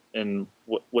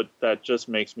what that just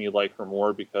makes me like her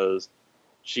more, because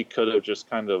she could have just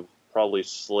kind of probably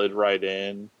slid right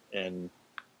in and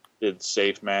did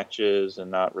safe matches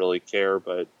and not really care,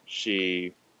 but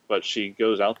she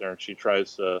goes out there and she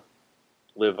tries to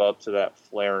live up to that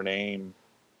Flair name,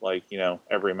 like,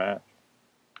 every match.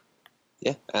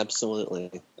 Yeah,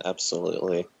 absolutely. So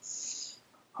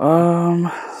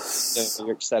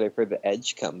you're excited for the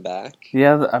Edge comeback?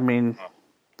 Yeah,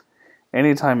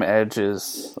 anytime Edge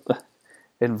is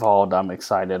involved, I'm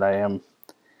excited. I am.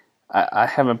 I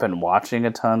haven't been watching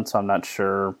a ton, so I'm not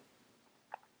sure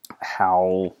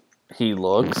how he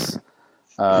looks.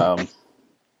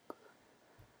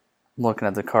 Looking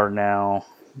at the card now,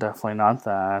 definitely not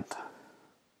that.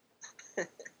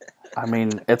 I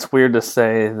mean, it's weird to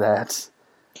say that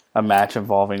a match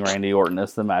involving Randy Orton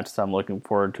is the match that I'm looking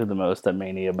forward to the most at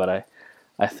Mania, but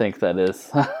I think that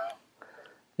is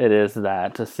it is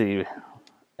that, to see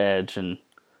Edge and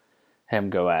him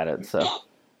go at it. So,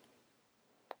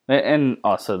 and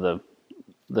also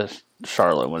the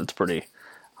Charlotte one's pretty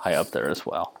high up there as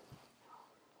well.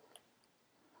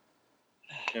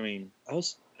 I mean,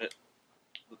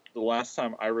 the last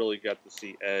time I really got to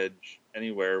see Edge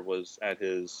anywhere was at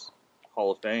his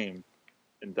Hall of Fame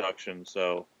induction.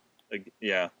 So,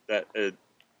 yeah, that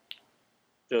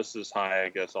just as high, I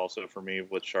guess. Also for me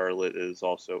with Charlotte is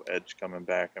also Edge coming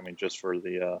back. I mean, just for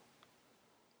the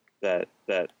that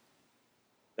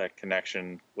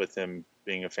connection with him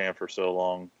being a fan for so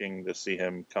long, getting to see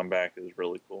him come back is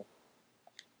really cool.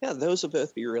 Yeah, those will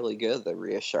both be really good. The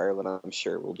Rhea Charlotte, I'm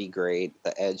sure, will be great.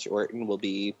 The Edge Orton will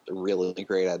be really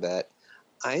great, I bet.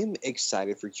 I'm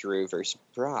excited for Drew versus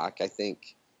Brock. I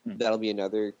think that'll be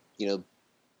another,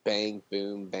 bang,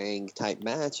 boom, bang type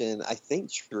match, and I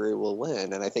think Drew will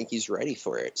win, and I think he's ready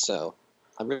for it. So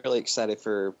I'm really excited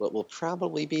for what will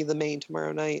probably be the main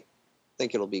tomorrow night. I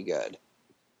think it'll be good.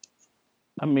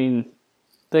 I mean,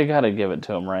 they got to give it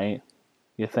to him, right?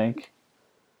 You think?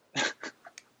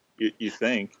 You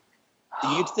think?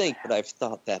 You'd think, but I've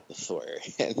thought that before.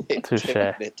 And they've Touche.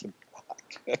 given it to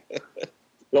Brock.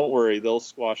 Don't worry, they'll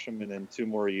squash him, and in 2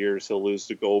 more years he'll lose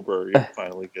to Goldberg and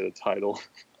finally get a title.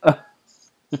 All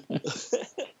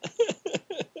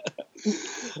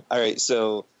right,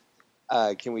 so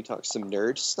can we talk some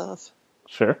nerd stuff?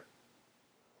 Sure.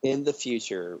 In the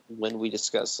future, when we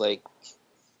discuss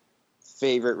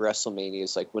favorite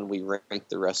WrestleManias, when we rank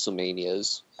the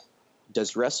WrestleManias,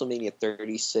 does WrestleMania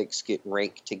 36 get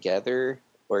ranked together,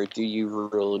 or do you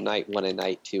rule Night 1 and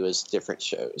Night 2 as different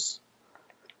shows?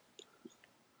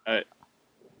 I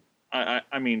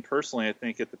mean, personally, I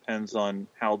think it depends on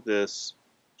how this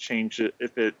changes,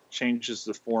 if it changes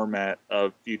the format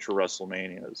of future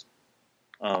WrestleManias.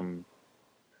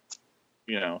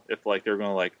 If they're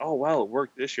going oh, wow, it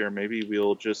worked this year, maybe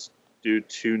we'll just do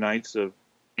 2 nights of,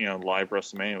 live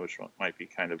WrestleMania, which might be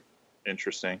kind of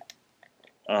interesting.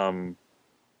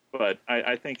 But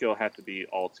I think it'll have to be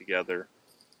all together.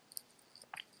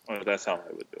 Well, that's how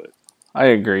I would do it. I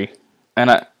agree.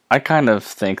 And I kind of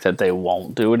think that they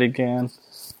won't do it again,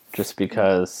 just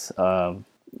because, I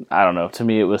don't know, to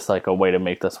me it was a way to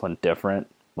make this one different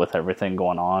with everything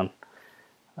going on.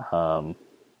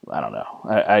 I don't know.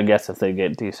 I guess if they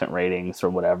get decent ratings or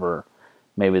whatever,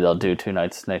 maybe they'll do 2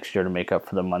 nights next year to make up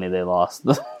for the money they lost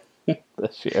this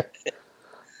year.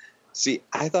 See,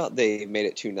 I thought they made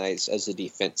it 2 nights as a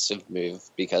defensive move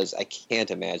because I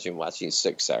can't imagine watching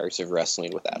 6 hours of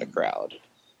wrestling without a crowd.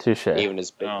 Touche. Even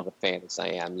as big of a fan as I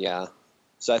am, yeah.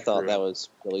 So I thought that was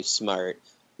really smart.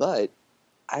 But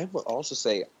I will also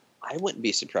say I wouldn't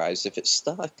be surprised if it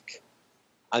stuck.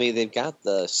 I mean, they've got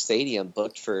the stadium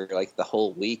booked for the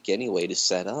whole week anyway to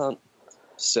set up.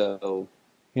 So,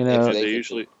 they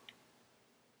usually.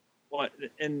 Well,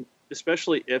 and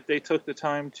especially if they took the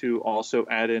time to also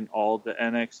add in all the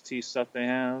NXT stuff they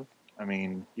have. I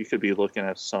mean, you could be looking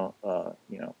at some, a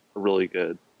really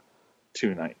good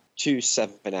 2 night. 2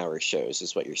 7-hour shows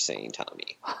is what you're saying,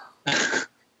 Tommy.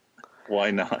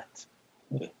 Why not?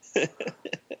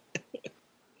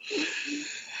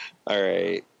 All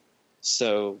right.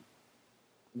 So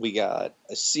we got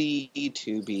a C,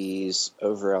 2 Bs.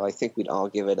 Overall, I think we'd all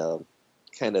give it a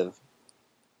kind of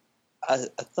a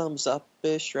thumbs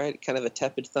up-ish, right? Kind of a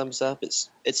tepid thumbs up. It's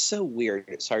so weird.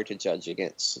 It's hard to judge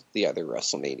against the other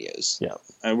WrestleManias. Yeah.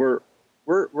 And we're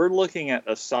looking at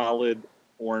a solid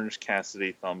Orange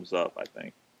Cassidy thumbs up, I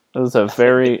think. It was a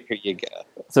very Here you go.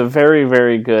 It's a very,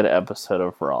 very good episode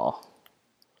of Raw.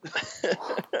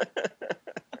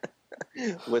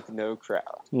 With no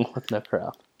crowd. With no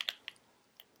crowd.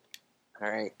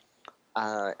 All right.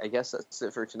 I guess that's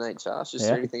it for tonight, Josh. Is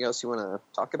there anything else you want to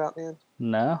talk about, man?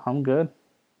 No, I'm good.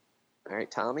 All right,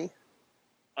 Tommy?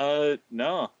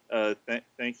 No.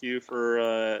 Thank you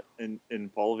for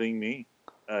involving me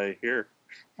here.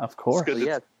 Of course.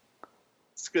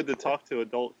 It's good to talk to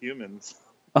adult humans.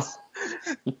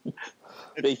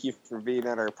 Thank you for being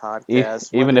on our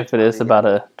podcast. Even if it is about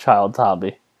a child's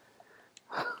hobby.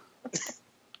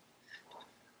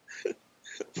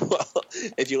 Well,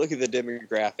 if you look at the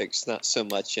demographics, not so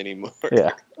much anymore.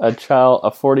 Yeah, a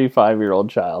 45-year-old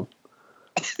child.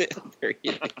 There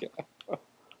you go.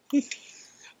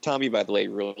 Tommy, by the way,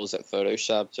 rules at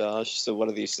Photoshop, Josh. So one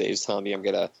of these days, Tommy, I'm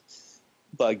gonna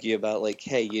bug you about like,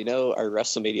 hey, you know our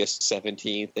WrestleMania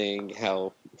 17 thing?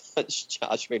 How much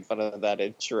Josh made fun of that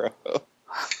intro.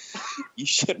 You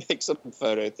should make some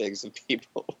photo things of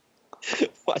people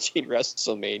watching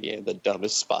WrestleMania in the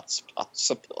dumbest spots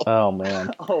possible. Oh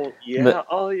man. Oh yeah. But-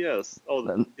 Oh yes.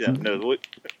 Oh yeah. No,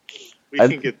 we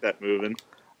I'd- can get that moving.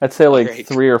 I'd say like Alright.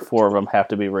 3 or 4 of them have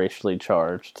to be racially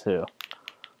charged too.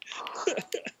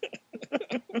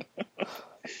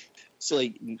 So,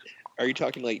 like, are you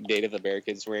talking like Native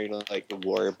Americans wearing like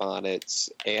war bonnets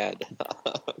and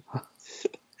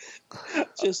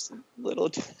just little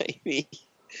tiny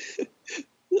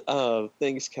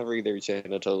things covering their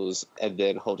genitals and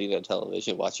then holding a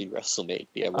television watching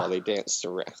WrestleMania while they danced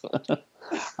around?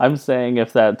 I'm saying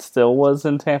if that still was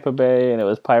in Tampa Bay and it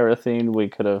was pirate themed, we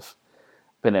could have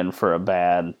been in for a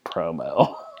bad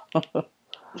promo.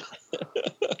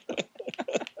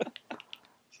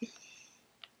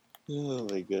 Oh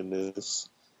my goodness.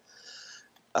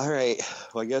 Alright,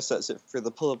 well I guess that's it for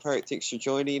the pull apart. Thanks for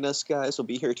joining us, guys. We'll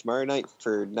be here tomorrow night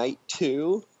for night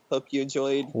 2. Hope you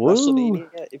enjoyed Woo.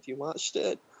 WrestleMania if you watched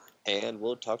it. And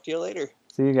we'll talk to you later.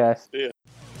 See you guys. Yeah.